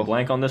just taking a reveal.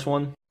 blank on this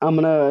one? I'm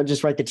gonna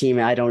just write the team.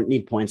 I don't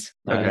need points.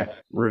 Okay.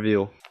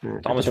 Reveal. All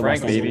right, Thomas put the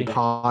Frank, rest in. baby.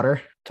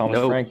 Potter. Thomas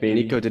No, Frank,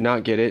 baby. Nico did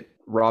not get it.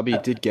 Robbie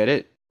did get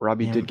it.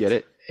 Robbie Damn did it. get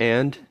it.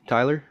 And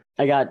Tyler?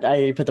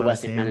 I put the Oh,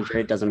 West Ham damn. manager.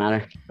 It doesn't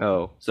matter.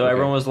 Oh. So okay.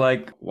 everyone was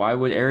like, why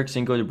would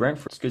Eriksson go to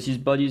Brentford? Because he's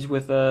buddies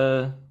with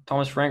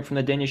Thomas Frank from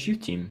the Danish youth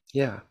team.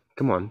 Yeah.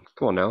 Come on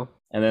now.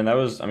 And then that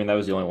was the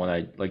only one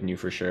I like knew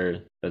for sure.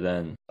 But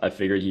then I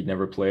figured he'd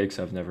never play because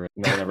I've never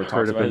Heard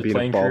talked of about him his being a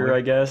playing career, baller.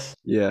 I guess.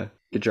 Yeah.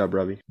 Good job,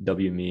 Robbie.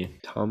 W me.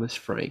 Thomas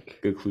Frank.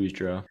 Good clues,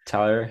 Joe.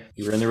 Tyler,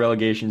 you were in the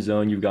relegation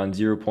zone. You've gotten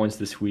 0 points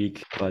this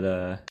week,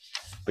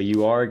 but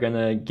you are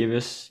gonna give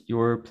us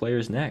your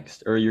players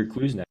next or your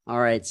clues next. All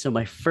right. So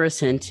my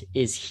first hint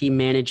is he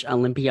managed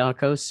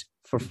Olympiacos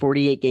for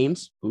 48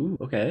 games. Ooh,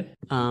 okay,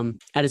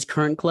 At his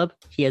current club,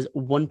 he has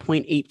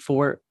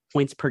 1.84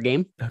 points per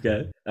game.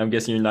 okay. I'm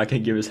guessing you're not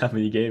gonna give us how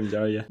many games,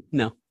 are you?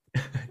 No.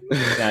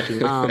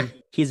 Naturally.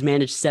 He's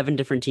managed 7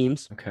 different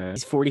teams. Okay,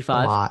 He's A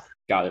 45. lot.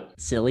 got it.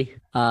 Silly.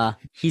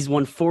 He's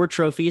won 4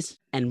 trophies,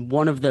 and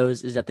one of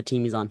those is at the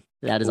team he's on.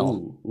 That is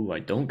all. Ooh, I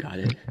don't got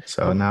it.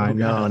 So now I Oh,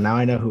 know. God. Now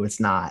I know who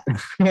it's not.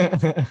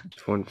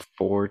 He's won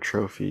 4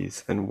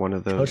 trophies, and one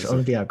of those. Coach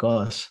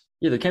Olympiacos.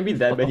 Yeah, there can't be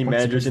that many What's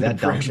managers in the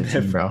that dog shit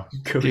team, bro?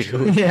 Coach.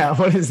 Yeah,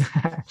 what is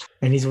that?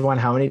 And he's won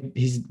how many?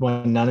 He's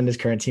won none in his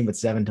current team, but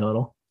 7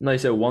 total. No, you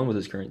said one with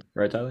his current,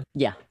 right, Tyler?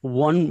 Yeah.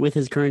 1 with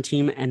his current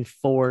team and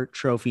 4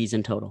 trophies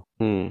in total.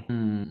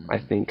 I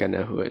think I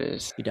know who it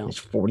is. You don't. He's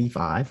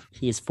 45.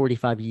 He is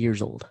 45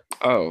 years old.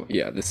 Oh,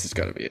 yeah, this has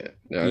got to be it.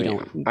 No, You don't-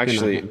 you're not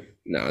actually, him.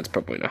 no, it's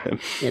probably not him.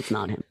 It's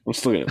not him. I'm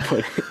still going to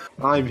put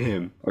I'm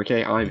him.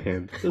 Okay, I'm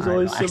him. There's All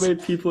only right, so many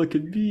people it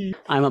could be.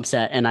 I'm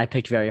upset, and I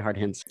picked very hard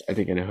hints. I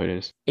think I know who it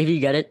is. If you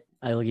get it,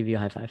 I will give you a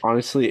high five.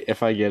 Honestly,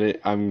 if I get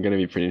it, I'm going to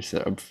be pretty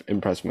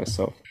impressed with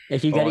myself.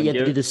 If you get Oh, it, you have to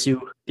give- do the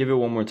Sue. Give it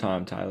one more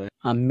time, Tyler.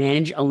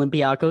 Manage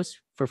Olympiacos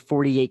for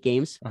 48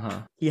 games.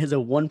 Uh-huh. He has a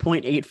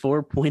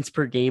 1.84 points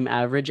per game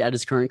average at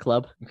his current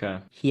club. Okay.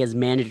 He has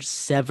managed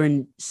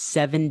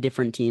seven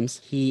different teams.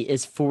 He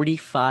is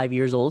 45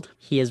 years old.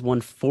 He has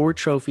won 4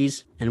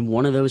 trophies, and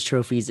one of those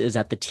trophies is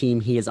at the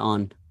team he is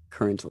on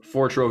currently.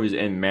 4 trophies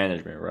in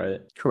management,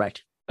 right?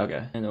 Correct.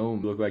 Okay. I know.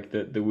 Look like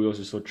the wheels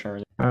are still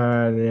churning.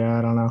 Yeah,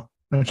 I don't know.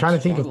 I'm trying to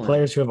think of struggling.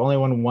 players who have only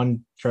won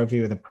 1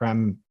 trophy with a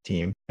Prem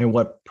team, and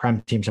what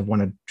Prem teams have won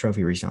a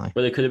trophy recently.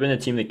 But it could have been a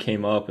team that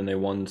came up and they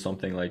won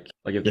something like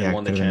if they Yeah,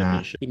 won the could've been that.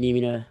 championship. You need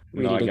me to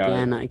read No, it I got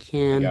again? it. I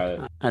can. got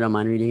it. I don't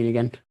mind reading it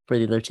again for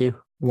the other 2.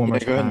 One more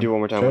Yeah, go ahead and do one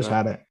more time. Joe's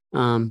had it.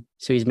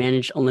 So he's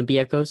managed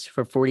Olympiacos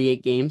for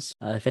 48 games.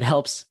 If it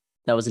helps,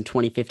 that was in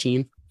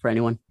 2015 for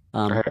anyone.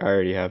 I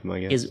already have my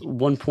He guess. has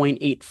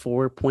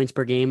 1.84 points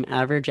per game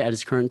average at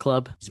his current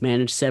club. He's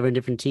managed 7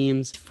 different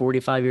teams,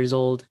 45 years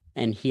old,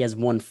 and he has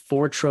won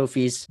 4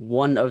 trophies.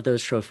 One of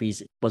those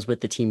trophies was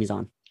with the team he's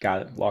on.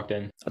 Got it. Locked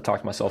in. I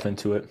talked myself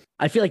into it.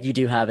 I feel like you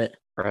do have it.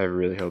 I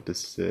really hope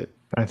this is it.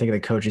 But I think of the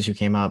coaches who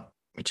came up.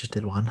 We just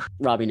did one.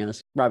 Robbie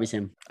knows. Robbie's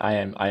him. I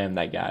am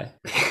that guy.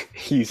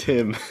 He's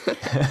him.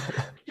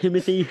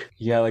 Timothy.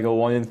 Yeah, like a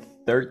 1 in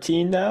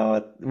 13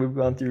 now. We've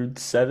gone through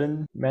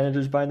 7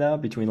 managers by now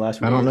between last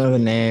week. I don't know the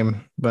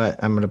name, but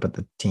I'm gonna put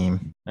the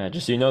team.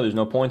 Just so you know, there's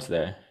no points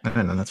there.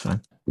 I know that's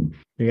fine.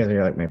 You guys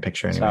are like my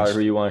picture Tyler, anyways.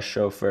 who you want to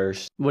show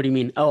first? What do you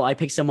mean? Oh, I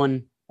picked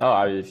someone.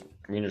 Oh,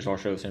 we just want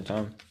to show at the same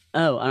time.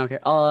 Oh, I don't care.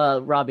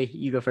 Robbie,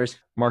 you go first.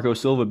 Marco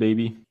Silva,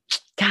 baby.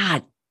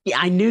 God, yeah,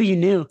 I knew you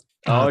knew.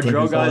 Oh, damn,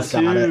 Dro he's got it almost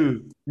got it.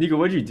 too. Nico,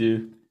 what'd you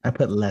do? I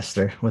put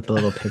Leicester with a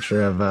little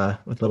picture of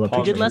with a little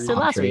palm picture We did of Leicester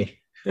palm last tree. week.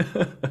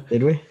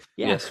 Did we?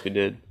 Yeah, Yes, we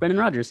did. Brendan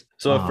Rodgers.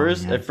 So Oh, at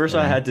yeah, first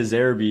I had De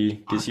Zerbi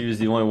because he was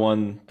the only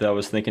one that I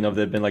was thinking of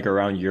that had been like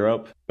around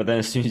Europe. But then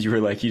as soon as you were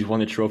like, he's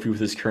won a trophy with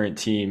his current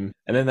team,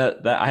 and then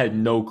that I had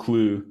no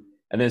clue.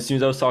 And then as soon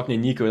as I was talking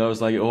to Nico, I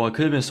was like, oh, it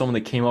could have been someone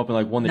that came up and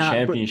like won the Nah, bro,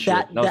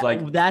 championship. And I was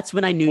like, that's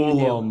when I knew you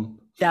knew.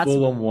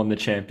 Fulham won the And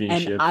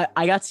championship.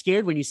 I got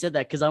scared when you said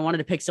that because I wanted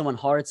to pick someone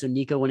hard so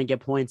Nico wouldn't get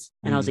points.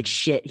 And I was like,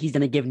 shit, he's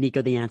going to give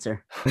Nico the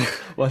answer.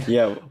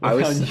 Yeah,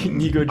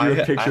 Nico drew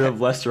a picture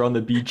of Leicester on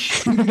the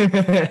beach. I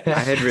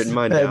had written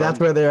mine down. That's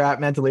where they're at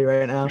mentally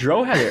right now.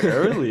 Dro had it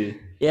early.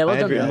 Yeah, well I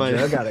had done. written Dro. mine-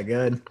 Joe got it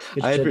good.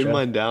 Good I had shit, written Joe.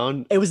 mine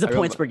down. It was the I wrote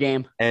points per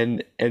game.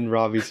 And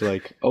Robbie's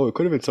like, oh, it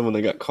could have been someone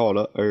that got called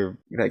up or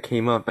that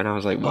came up, and I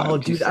was like, wow. Oh,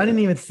 dude, I didn't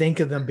even think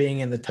of them being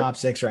in the top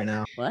 6 right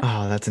now. What?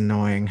 Oh, that's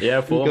annoying.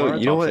 Yeah, Fulham Nico, are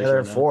you know top what? six They're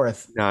right now.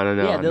 fourth. No.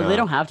 Yeah, they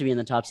don't have to be in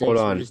the top 6. Hold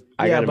They're on. just-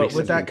 I Yeah, gotta but make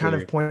with that something kind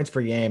clear. of points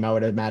per game, I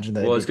would imagine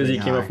that. Well, it'd it's be because he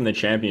pretty came high. up from the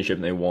championship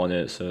and they won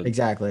it. So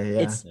Exactly.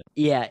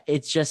 Yeah.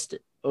 it's just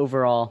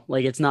overall,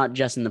 like it's not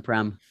just in the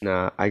Prem.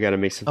 Nah, I gotta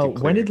make something Oh,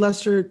 clear. when did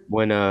Leicester?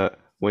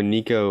 When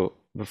Nico,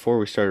 before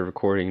we started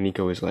recording,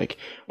 Nico was like,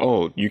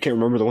 "Oh, you can't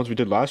remember the ones we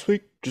did last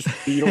week? Just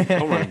you don't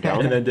write them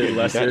down." and then did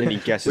Leicester, And he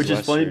guesses which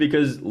is funny Leicester.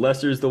 because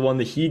Leicester is the one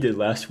that he did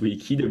last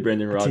week. He did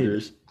Brendan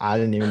Rodgers. I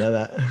didn't even know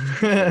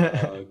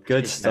that.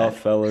 Good stuff,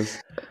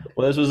 fellas.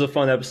 Well, this was a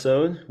fun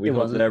episode. We It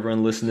hope wasn't. that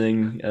everyone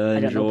listening got no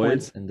enjoyed.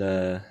 points. And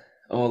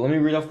let me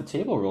read off the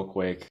table real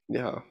quick.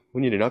 Yeah,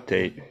 we need an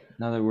update.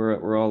 Now that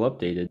we're all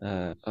updated.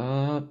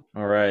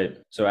 All right.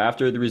 So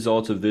after the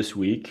results of this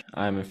week,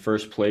 I'm in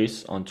first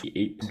place on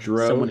 8.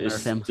 Dro Someone is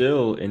nerf him.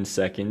 still in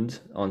second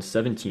on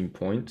 17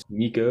 points.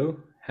 Nico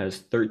has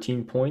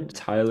 13 points.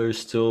 Tyler's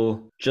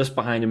still just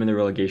behind him in the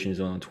relegation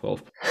zone on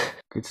 12.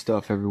 Good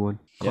stuff, everyone.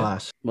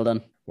 Class. Well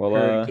done. Well,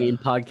 Hurricane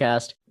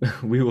podcast.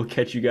 we will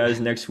catch you guys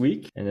next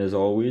week. And as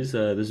always,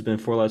 this has been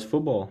 4 Lives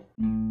Football.